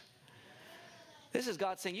out. This is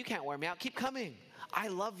God saying, you can't wear me out. Keep coming. I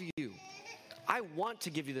love you. I want to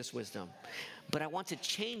give you this wisdom, but I want to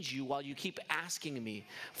change you while you keep asking me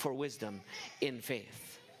for wisdom in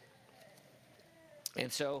faith.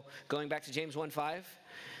 And so, going back to James 1:5,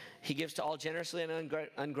 he gives to all generously and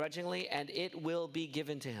ungrudgingly, and it will be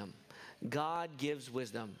given to him. God gives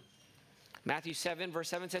wisdom. Matthew 7, verse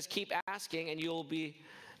 7 says, keep asking and it will be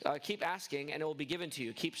given to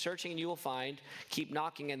you. Keep searching and you will find. Keep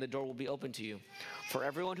knocking and the door will be open to you. For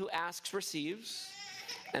everyone who asks receives,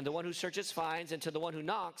 and the one who searches finds, and to the one who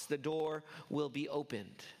knocks the door will be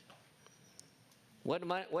opened.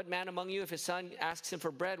 What man among you, if his son asks him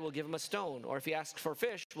for bread, will give him a stone? Or if he asks for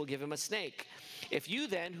fish, will give him a snake? If you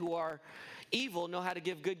then, who are evil, know how to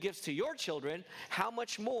give good gifts to your children, how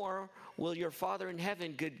much more will your Father in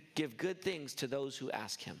heaven give good things to those who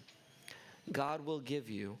ask him? God will give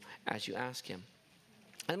you as you ask him.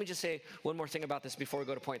 Let me just say one more thing about this before we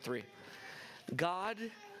go to point 3. God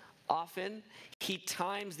often, he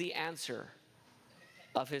times the answer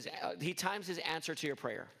of he times his answer to your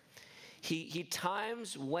prayer. He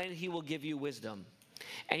times when he will give you wisdom.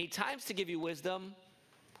 And he times to give you wisdom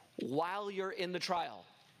while you're in the trial.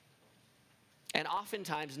 And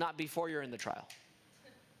oftentimes not before you're in the trial.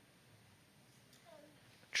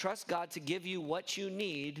 Trust God to give you what you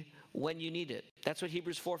need when you need it. That's what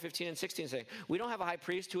Hebrews 4:15 and 16 say. We don't have a high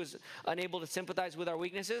priest who is unable to sympathize with our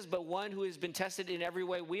weaknesses, but one who has been tested in every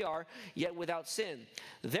way we are, yet without sin.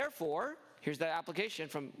 Therefore, here's the application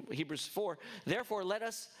from Hebrews 4. Therefore, let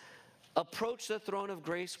us approach the throne of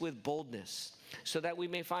grace with boldness, so that we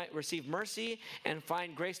may receive mercy and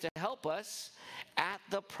find grace to help us at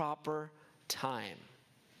the proper time.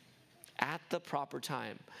 At the proper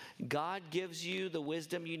time. God gives you the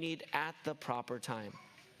wisdom you need at the proper time.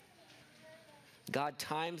 God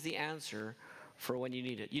times the answer for when you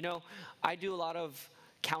need it. You know, I do a lot of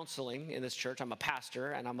counseling in this church. I'm a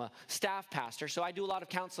pastor and I'm a staff pastor, so I do a lot of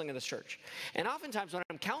counseling in this church. And oftentimes when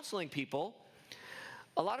I'm counseling people,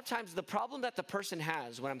 a lot of times the problem that the person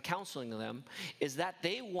has when I'm counseling them is that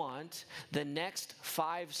they want the next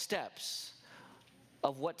 5 steps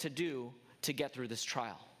of what to do to get through this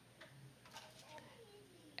trial.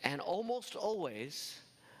 And almost always,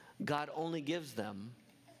 God only gives them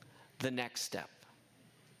the next step.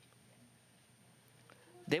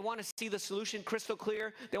 They want to see the solution crystal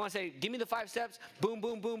clear. They want to say, give me the 5 steps. Boom,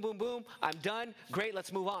 boom, boom, boom, boom. I'm done. Great,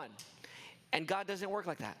 let's move on. And God doesn't work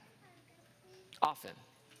like that. Often.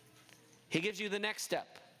 He gives you the next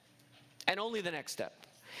step. And only the next step.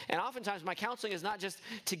 And oftentimes my counseling is not just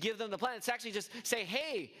to give them the plan. It's actually just say,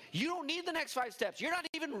 hey, you don't need the next 5 steps. You're not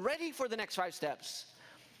even ready for the next 5 steps.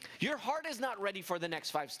 Your heart is not ready for the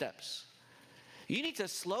next 5 steps. You need to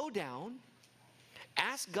slow down,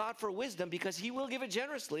 ask God for wisdom, because he will give it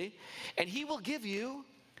generously, and he will give you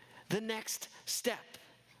the next step.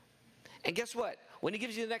 And guess what? When he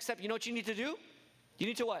gives you the next step, you know what you need to do? You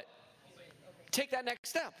need to what? Take that next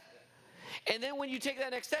step. And then when you take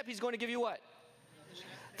that next step, he's going to give you what?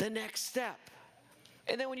 The next step.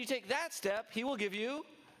 And then when you take that step, he will give you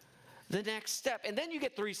the next step. And then you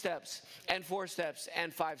get 3 steps and 4 steps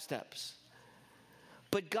and 5 steps.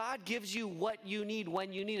 But God gives you what you need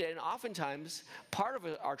when you need it. And oftentimes, part of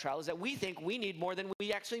our trial is that we think we need more than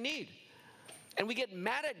we actually need. And we get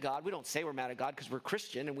mad at God. We don't say we're mad at God because we're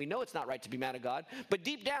Christian and we know it's not right to be mad at God. But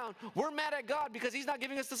deep down, we're mad at God because he's not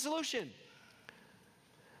giving us the solution.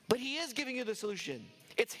 But he is giving you the solution.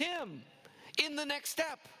 It's him in the next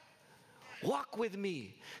step. Walk with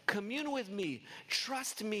me. Commune with me.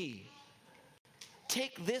 Trust me.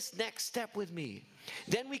 Take this next step with me.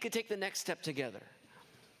 Then we could take the next step together.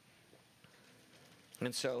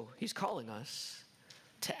 And so he's calling us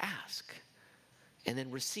to ask and then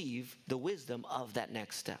receive the wisdom of that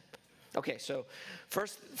next step. Okay, so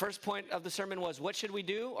first point of the sermon was, what should we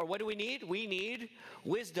do, or what do we need? We need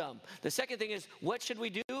wisdom. The second thing is, what should we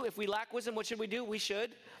do if we lack wisdom? What should we do? We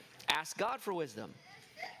should ask God for wisdom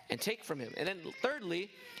and take from him. And then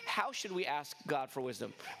thirdly, how should we ask God for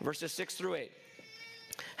wisdom? Verses 6 through 8.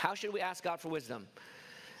 How should we ask God for wisdom?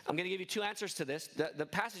 I'm going to give you two answers to this. The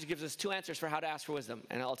passage gives us two answers for how to ask for wisdom,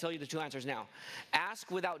 and I'll tell you the two answers now.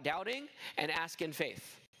 Ask without doubting and ask in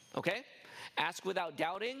faith. Okay? Ask without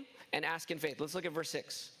doubting and ask in faith. Let's look at verse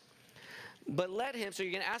 6. But let him, so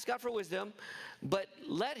you're going to ask God for wisdom, but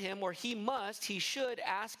let him, or he should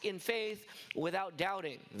ask in faith without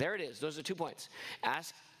doubting. There it is. Those are 2 points.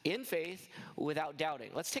 Ask in faith without doubting.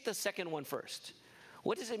 Let's take the second one first.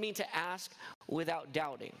 What does it mean to ask without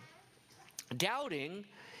doubting? Doubting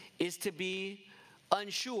is to be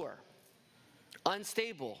unsure,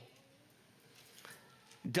 unstable,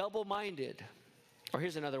 double-minded. Or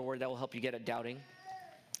here's another word that will help you get at doubting.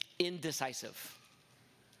 Indecisive.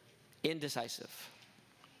 Indecisive.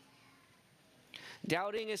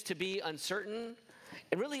 Doubting is to be uncertain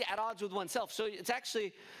and really at odds with oneself. So it's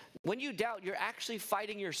actually, when you doubt, you're actually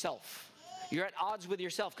fighting yourself. You're at odds with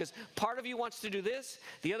yourself because part of you wants to do this,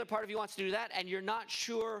 the other part of you wants to do that, and you're not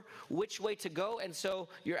sure which way to go. And so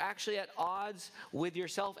you're actually at odds with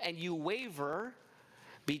yourself, and you waver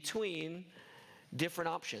between different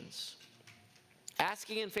options.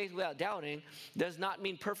 Asking in faith without doubting does not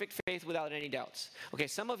mean perfect faith without any doubts. Okay,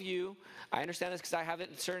 some of you, I understand this because I have it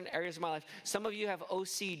in certain areas of my life. Some of you have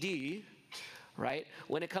OCD, right,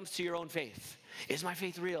 when it comes to your own faith. Is my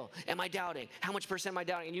faith real? Am I doubting? How much percent am I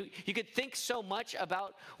doubting? And you could think so much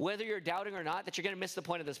about whether you're doubting or not that you're going to miss the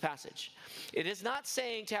point of this passage. It is not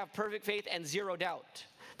saying to have perfect faith and zero doubt.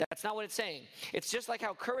 That's not what it's saying. It's just like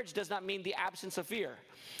how courage does not mean the absence of fear.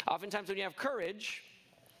 Oftentimes when you have courage,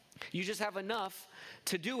 you just have enough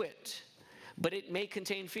to do it, but it may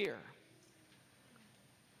contain fear.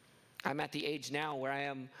 I'm at the age now where I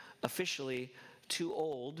am officially too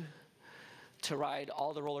old to ride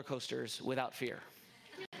all the roller coasters without fear.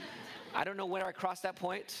 I don't know where I crossed that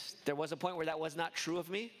point. There was a point where that was not true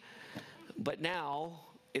of me, but now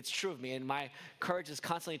it's true of me, and my courage is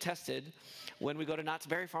constantly tested when we go to Knott's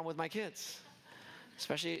Berry Farm with my kids,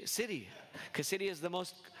 especially City, because City is the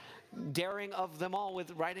most daring of them all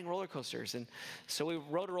with riding roller coasters. And so we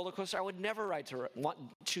rode a roller coaster I would never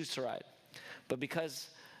choose to ride. But because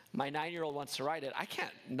my 9-year-old wants to ride it, I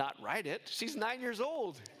can't not ride it. She's 9 years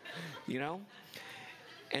old, you know?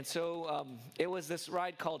 And so it was this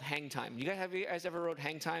ride called Hang Time. Have you guys ever rode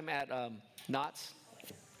Hang Time at Knott's?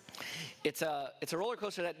 It's a roller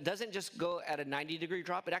coaster that doesn't just go at a 90-degree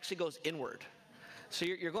drop. It actually goes inward. So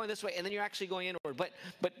you're going this way, and then you're actually going inward.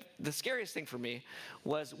 But the scariest thing for me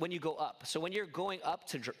was when you go up. So when you're going up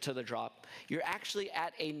to the drop, you're actually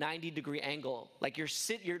at a 90-degree angle. Like you're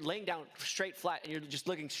laying down straight flat, and you're just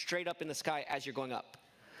looking straight up in the sky as you're going up.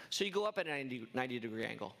 So you go up at a 90-degree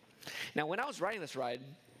angle. Now, when I was riding this ride,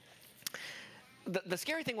 the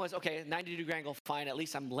scary thing was, okay, 90-degree angle, fine. At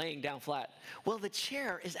least I'm laying down flat. Well, the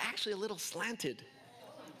chair is actually a little slanted.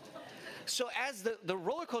 So as the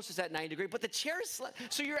roller coaster's at 90 degrees, but the chair is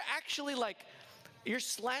so you're actually like, you're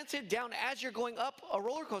slanted down as you're going up a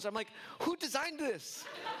roller coaster. I'm like, who designed this?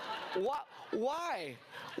 Why?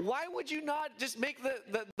 Why would you not just make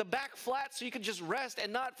the back flat so you can just rest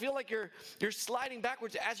and not feel like you're sliding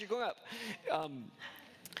backwards as you're going up?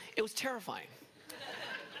 It was terrifying.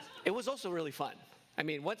 It was also really fun. I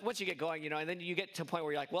mean, once you get going, you know, and then you get to a point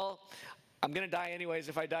where you're like, well, I'm going to die anyways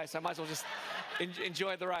if I die, so I might as well just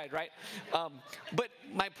enjoy the ride, right? But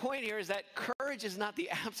my point here is that courage is not the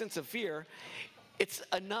absence of fear. It's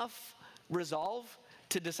enough resolve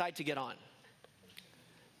to decide to get on.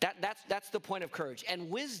 That's the point of courage. And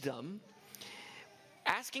wisdom,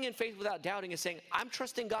 asking in faith without doubting, is saying, I'm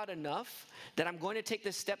trusting God enough that I'm going to take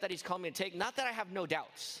this step that he's called me to take. Not that I have no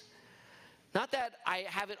doubts. Not that I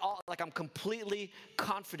have it all, like I'm completely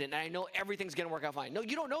confident and I know everything's going to work out fine. No,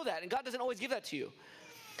 you don't know that, and God doesn't always give that to you.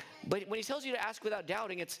 But when he tells you to ask without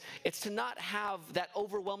doubting, it's to not have that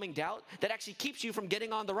overwhelming doubt that actually keeps you from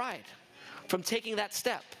getting on the ride, from taking that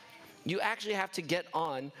step. You actually have to get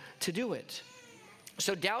on to do it.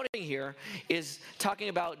 So doubting here is talking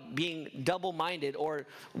about being double-minded, or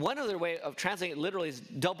one other way of translating it literally is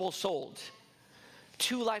double-souled.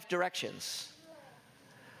 Two life directions.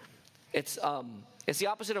 It's the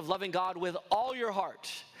opposite of loving God with all your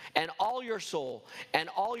heart and all your soul and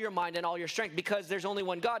all your mind and all your strength, because there's only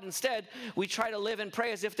one God. Instead, we try to live and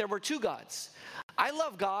pray as if there were two gods. I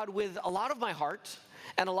love God with a lot of my heart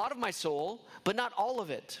and a lot of my soul, but not all of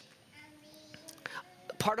it.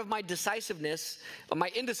 part of my decisiveness, my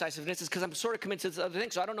indecisiveness, is because I'm sort of committed to this other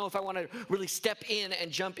thing. So I don't know if I want to really step in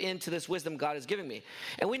and jump into this wisdom God is giving me.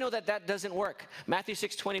 And we know that that doesn't work. Matthew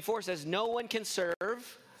 6:24 says, no one can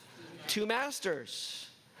serve two masters.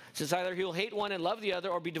 Since either he will hate one and love the other,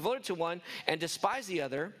 or be devoted to one and despise the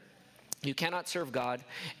other. You cannot serve God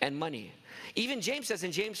and money. Even James says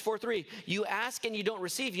in James 4:3, you ask and you don't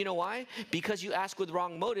receive. You know why? Because you ask with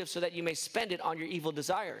wrong motives so that you may spend it on your evil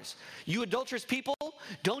desires. You adulterous people,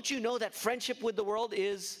 don't you know that friendship with the world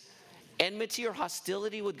is enmity or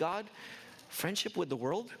hostility with God? Friendship with the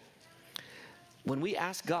world? When we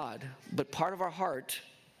ask God, but part of our heart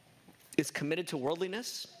is committed to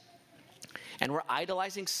worldliness, and we're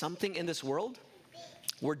idolizing something in this world,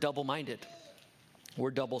 we're double-minded.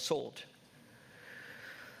 We're double-souled.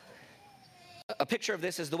 A picture of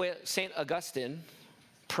this is the way St. Augustine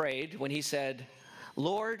prayed when he said,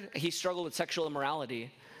 Lord, he struggled with sexual immorality,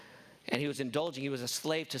 and he was indulging, he was a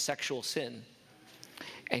slave to sexual sin.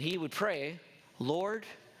 And he would pray, Lord,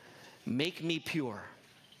 make me pure,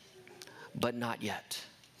 but not yet.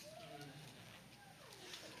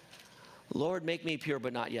 Lord, make me pure,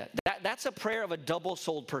 but not yet. That's a prayer of a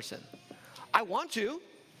double-souled person. I want to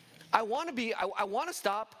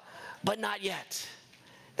stop, but not yet.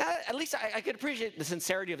 Now, at least I could appreciate the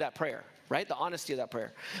sincerity of that prayer, right? The honesty of that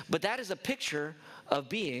prayer. But that is a picture of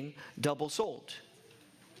being double-souled.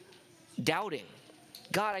 Doubting.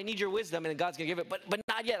 God, I need your wisdom, and God's going to give it, but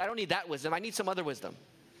not yet. I don't need that wisdom. I need some other wisdom.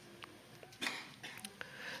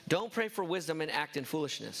 Don't pray for wisdom and act in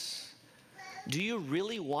foolishness. Do you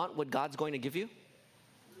really want what God's going to give you?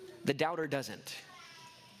 The doubter doesn't.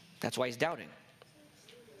 That's why he's doubting.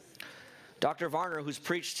 Dr. Varner, who's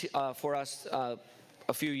preached for us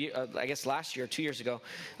a few years, I guess last year, 2 years ago,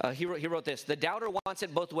 he wrote this: the doubter wants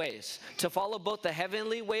it both ways, to follow both the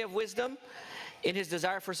heavenly way of wisdom in his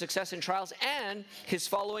desire for success in trials, and his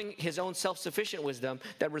following his own self-sufficient wisdom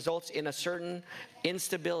that results in a certain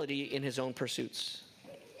instability in his own pursuits.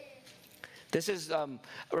 This is,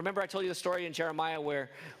 remember I told you the story in Jeremiah where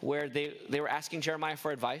they were asking Jeremiah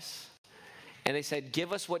for advice? And they said,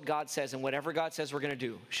 give us what God says, and whatever God says we're going to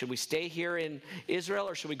do. Should we stay here in Israel,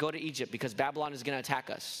 or should we go to Egypt because Babylon is going to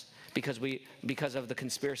attack us because of the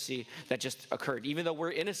conspiracy that just occurred? Even though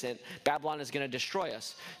we're innocent, Babylon is going to destroy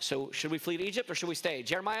us. So should we flee to Egypt or should we stay?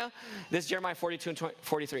 This is Jeremiah 42 and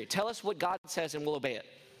 43. Tell us what God says and we'll obey it,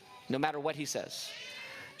 no matter what he says.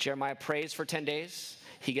 Jeremiah prays for 10 days.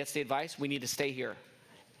 He gets the advice, we need to stay here.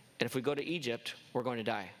 And if we go to Egypt, we're going to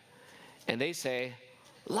die. And they say,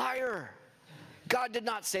 liar! God did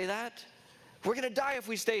not say that. We're going to die if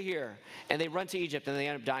we stay here. And they run to Egypt, and they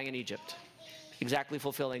end up dying in Egypt. Exactly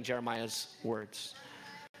fulfilling Jeremiah's words.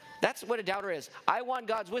 That's what a doubter is. I want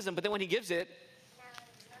God's wisdom, but then when he gives it,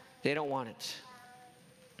 they don't want it.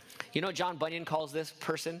 You know, John Bunyan calls this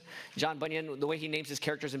person, John Bunyan, the way he names his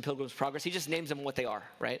characters in Pilgrim's Progress, he just names them what they are,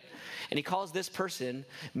 right? And he calls this person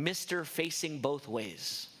Mr. Facing Both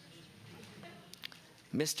Ways.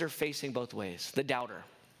 Mr. Facing Both Ways, the doubter.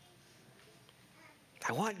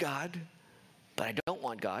 I want God, but I don't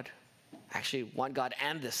want God. I actually want God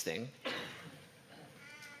and this thing.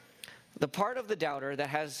 The part of the doubter that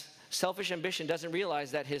has selfish ambition doesn't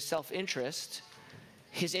realize that his self-interest,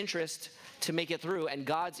 his interest to make it through, and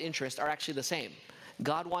God's interest are actually the same.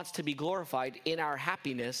 God wants to be glorified in our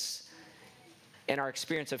happiness and our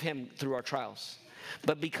experience of him through our trials.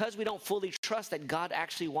 But because we don't fully trust that God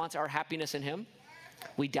actually wants our happiness in him,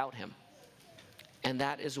 we doubt him. And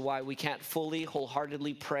that is why we can't fully,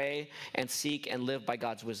 wholeheartedly pray and seek and live by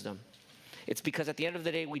God's wisdom. It's because at the end of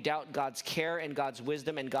the day, we doubt God's care and God's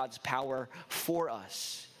wisdom and God's power for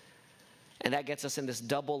us. And that gets us in this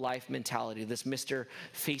double life mentality, this Mr.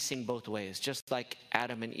 Facing Both Ways, just like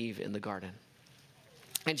Adam and Eve in the garden.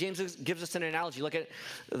 And James gives us an analogy. Look at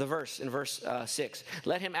the verse in verse 6.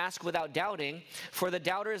 Let him ask without doubting, for the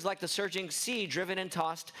doubter is like the surging sea driven and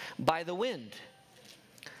tossed by the wind.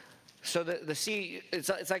 So the sea, it's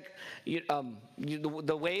like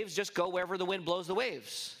the waves just go wherever the wind blows the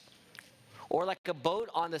waves. Or like a boat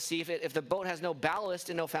on the sea, if the boat has no ballast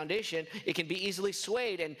and no foundation, it can be easily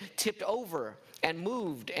swayed and tipped over and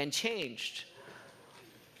moved and changed.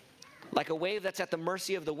 Like a wave that's at the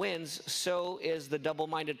mercy of the winds, so is the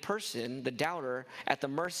double-minded person, the doubter, at the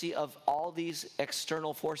mercy of all these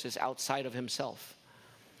external forces outside of himself,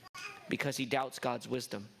 because he doubts God's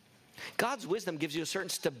wisdom. God's wisdom gives you a certain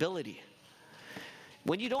stability.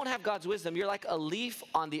 When you don't have God's wisdom, you're like a leaf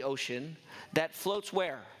on the ocean that floats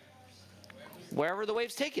where? Wherever the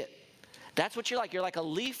waves take it. That's what you're like. You're like a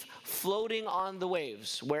leaf floating on the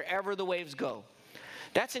waves, wherever the waves go.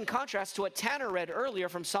 That's in contrast to what Tanner read earlier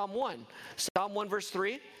from Psalm 1. Psalm 1 verse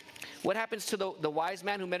 3. What happens to the wise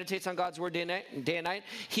man who meditates on God's word day and night?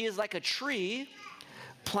 He is like a tree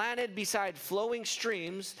planted beside flowing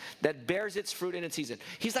streams that bears its fruit in its season.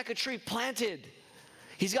 He's like a tree planted.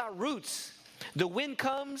 He's got roots. The wind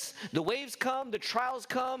comes, the waves come, the trials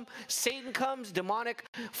come, Satan comes, demonic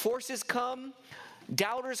forces come,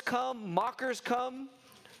 doubters come, mockers come.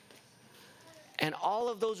 And all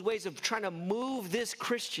of those ways of trying to move this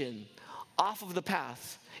Christian off of the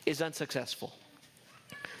path is unsuccessful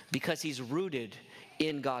because he's rooted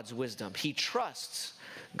in God's wisdom. He trusts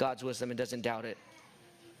God's wisdom and doesn't doubt it.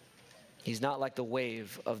 He's not like the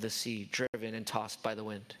wave of the sea, driven and tossed by the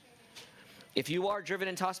wind. If you are driven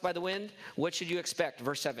and tossed by the wind, what should you expect?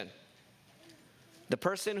 Verse 7. The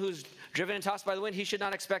person who's driven and tossed by the wind, he should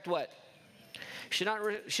not expect what?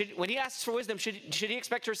 When he asks for wisdom, should he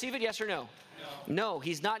expect to receive it? Yes or no? No,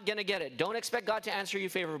 he's not going to get it. Don't expect God to answer you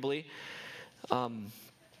favorably.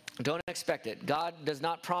 Don't expect it. God does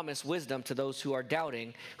not promise wisdom to those who are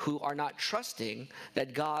doubting, who are not trusting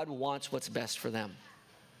that God wants what's best for them.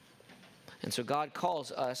 And so God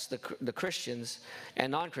calls us, the Christians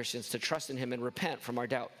and non-Christians, to trust in him and repent from our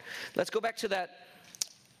doubt. Let's go back to that.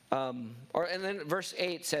 And then verse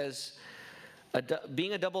 8 says,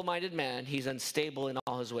 being a double-minded man, he's unstable in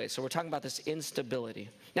all his ways. So we're talking about this instability.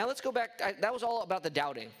 Now let's go back. That was all about the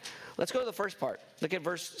doubting. Let's go to the first part. Look at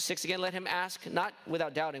verse 6 again. Let him ask, not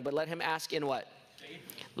without doubting, but let him ask in what? Faith.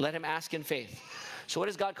 Let him ask in faith. So what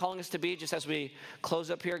is God calling us to be? Just as we close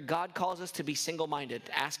up here, God calls us to be single-minded,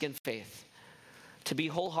 ask in faith, to be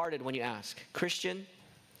wholehearted when you ask. Christian,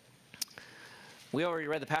 we already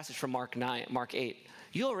read the passage from Mark 8.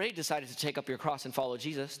 You already decided to take up your cross and follow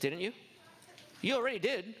Jesus, didn't you? You already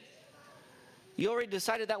did. You already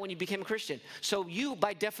decided that when you became a Christian. So you,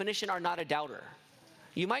 by definition, are not a doubter.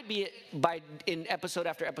 You might be in episode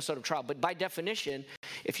after episode of trial, but by definition,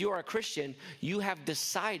 if you are a Christian, you have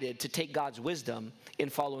decided to take God's wisdom in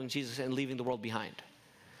following Jesus and leaving the world behind.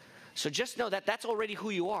 So just know that that's already who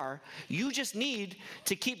you are. You just need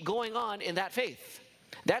to keep going on in that faith.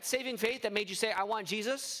 That saving faith that made you say, I want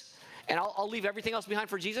Jesus, and I'll leave everything else behind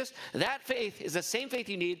for Jesus. That faith is the same faith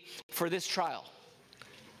you need for this trial,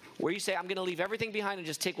 where you say, I'm going to leave everything behind and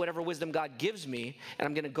just take whatever wisdom God gives me, and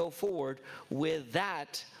I'm going to go forward with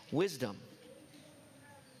that wisdom.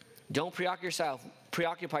 Don't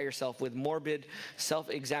preoccupy yourself with morbid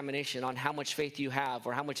self-examination on how much faith you have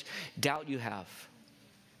or how much doubt you have.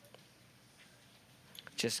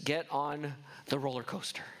 Just get on the roller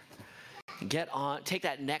coaster. Take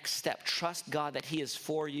that next step. Trust God that he is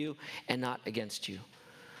for you and not against you.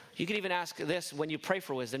 You can even ask this when you pray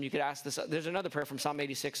for wisdom. You could ask this. There's another prayer from Psalm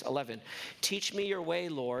 86:11. Teach me your way,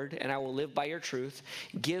 Lord, and I will live by your truth.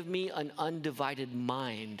 Give me an undivided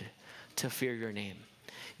mind to fear your name.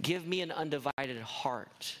 Give me an undivided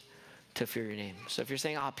heart to fear your name. So if you're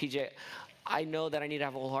saying, PJ, I know that I need to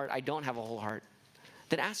have a whole heart. I don't have a whole heart.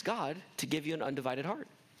 Then ask God to give you an undivided heart.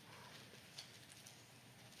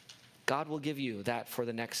 God will give you that for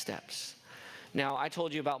the next steps. Now, I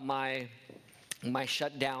told you about my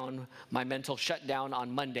shutdown, my mental shutdown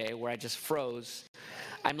on Monday where I just froze.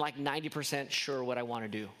 I'm like 90% sure what I want to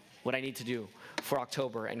do, what I need to do for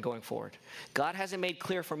October and going forward. God hasn't made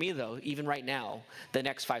clear for me, though, even right now, the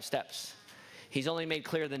next 5 steps. He's only made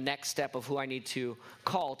clear the next step of who I need to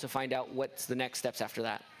call to find out what's the next steps after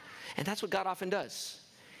that. And that's what God often does.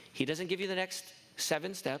 He doesn't give you the next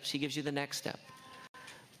 7 steps. He gives you the next step.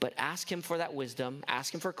 But ask him for that wisdom.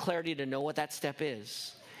 Ask him for clarity to know what that step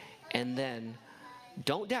is. And then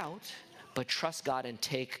don't doubt, but trust God and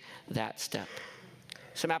take that step.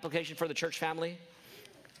 Some application for the church family,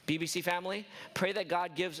 BBC family. Pray that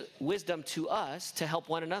God gives wisdom to us to help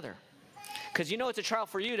one another. Because you know it's a trial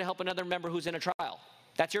for you to help another member who's in a trial.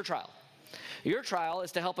 That's your trial. Your trial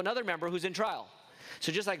is to help another member who's in trial.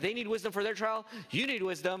 So just like they need wisdom for their trial, you need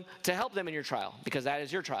wisdom to help them in your trial, because that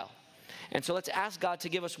is your trial. And so let's ask God to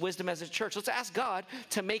give us wisdom as a church. Let's ask God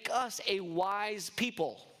to make us a wise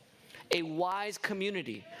people, a wise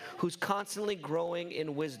community who's constantly growing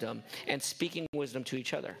in wisdom and speaking wisdom to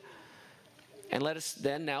each other. And let us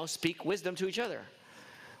then now speak wisdom to each other.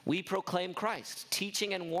 We proclaim Christ,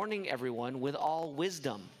 teaching and warning everyone with all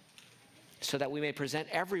wisdom, so that we may present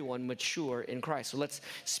everyone mature in Christ. So let's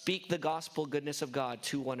speak the gospel goodness of God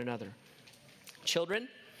to one another. Children,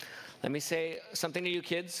 let me say something to you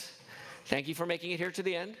kids. Thank you for making it here to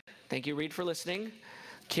the end. Thank you, Reed, for listening.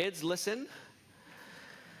 Kids, listen.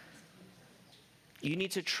 You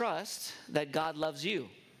need to trust that God loves you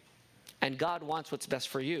and God wants what's best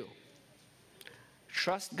for you.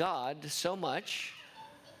 Trust God so much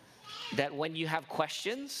that when you have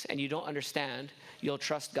questions and you don't understand, you'll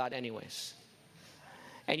trust God anyways.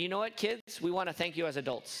 And you know what, kids? We want to thank you as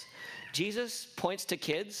adults. Jesus points to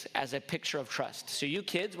kids as a picture of trust. So you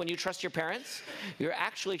kids, when you trust your parents, you're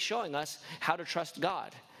actually showing us how to trust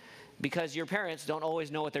God, because your parents don't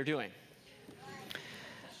always know what they're doing.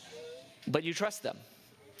 But you trust them.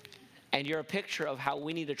 And you're a picture of how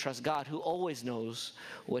we need to trust God, who always knows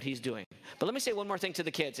what he's doing. But let me say one more thing to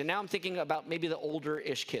the kids. And now I'm thinking about maybe the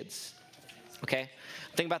older-ish kids. Okay?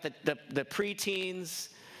 Think about the preteens,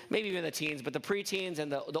 maybe even the teens, but the preteens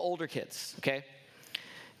and the older kids. Okay?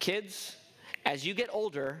 Kids, as you get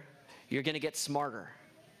older, you're going to get smarter.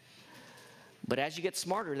 But as you get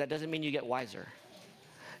smarter, that doesn't mean you get wiser.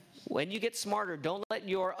 When you get smarter, don't let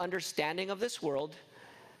your understanding of this world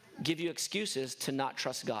give you excuses to not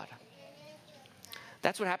trust God.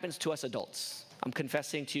 That's what happens to us adults. I'm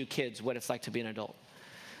confessing to you kids what it's like to be an adult.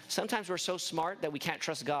 Sometimes we're so smart that we can't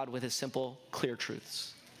trust God with his simple, clear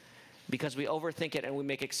truths, because we overthink it and we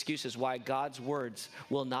make excuses why God's words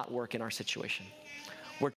will not work in our situation.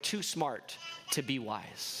 We're too smart to be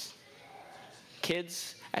wise.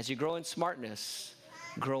 Kids, as you grow in smartness,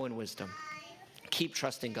 grow in wisdom. Keep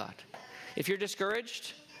trusting God. If you're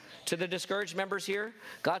discouraged, to the discouraged members here,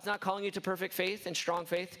 God's not calling you to perfect faith and strong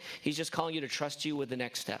faith. He's just calling you to trust you with the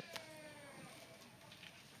next step.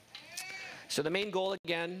 So the main goal,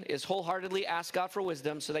 again, is wholeheartedly ask God for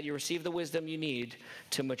wisdom so that you receive the wisdom you need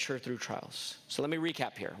to mature through trials. So let me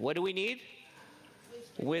recap here. What do we need?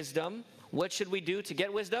 Wisdom. What should we do to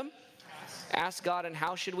get wisdom? Ask God. And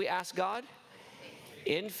how should we ask God?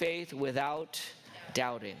 In faith, without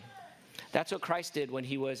doubting. That's what Christ did when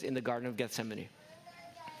he was in the Garden of Gethsemane.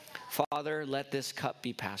 Father, let this cup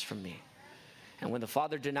be passed from me. And when the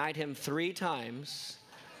Father denied him 3 times,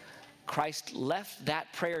 Christ left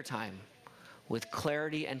that prayer time with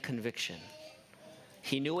clarity and conviction.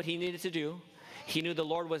 He knew what he needed to do. He knew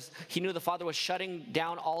the Father was shutting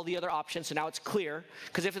down all the other options, so now it's clear.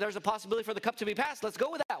 Because if there's a possibility for the cup to be passed, let's go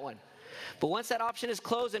with that one. But once that option is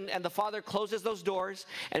closed and the Father closes those doors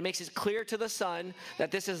and makes it clear to the Son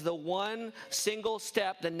that this is the one single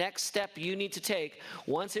step, the next step you need to take,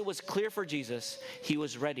 once it was clear for Jesus, he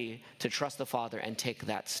was ready to trust the Father and take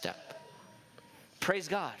that step. Praise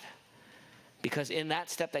God. Because in that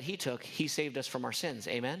step that he took, he saved us from our sins.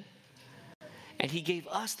 Amen? And he gave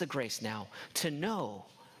us the grace now to know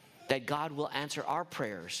that God will answer our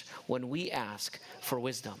prayers when we ask for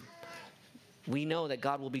wisdom. We know that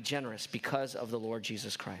God will be generous because of the Lord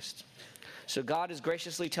Jesus Christ. So God is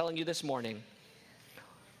graciously telling you this morning,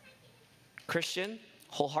 Christian,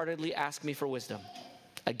 wholeheartedly ask me for wisdom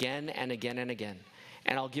again and again and again.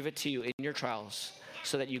 And I'll give it to you in your trials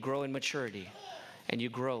so that you grow in maturity and you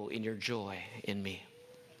grow in your joy in me.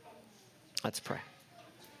 Let's pray.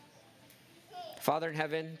 Father in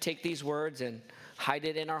heaven, take these words and hide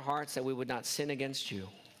it in our hearts that we would not sin against you.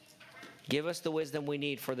 Give us the wisdom we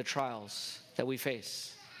need for the trials that we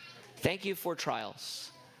face. Thank you for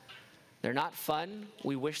trials. They're not fun.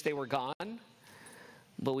 We wish they were gone.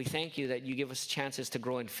 But we thank you that you give us chances to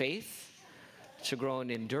grow in faith, to grow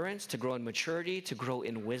in endurance, to grow in maturity, to grow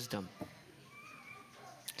in wisdom.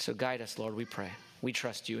 So guide us, Lord, we pray. We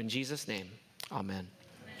trust you. In Jesus' name, amen.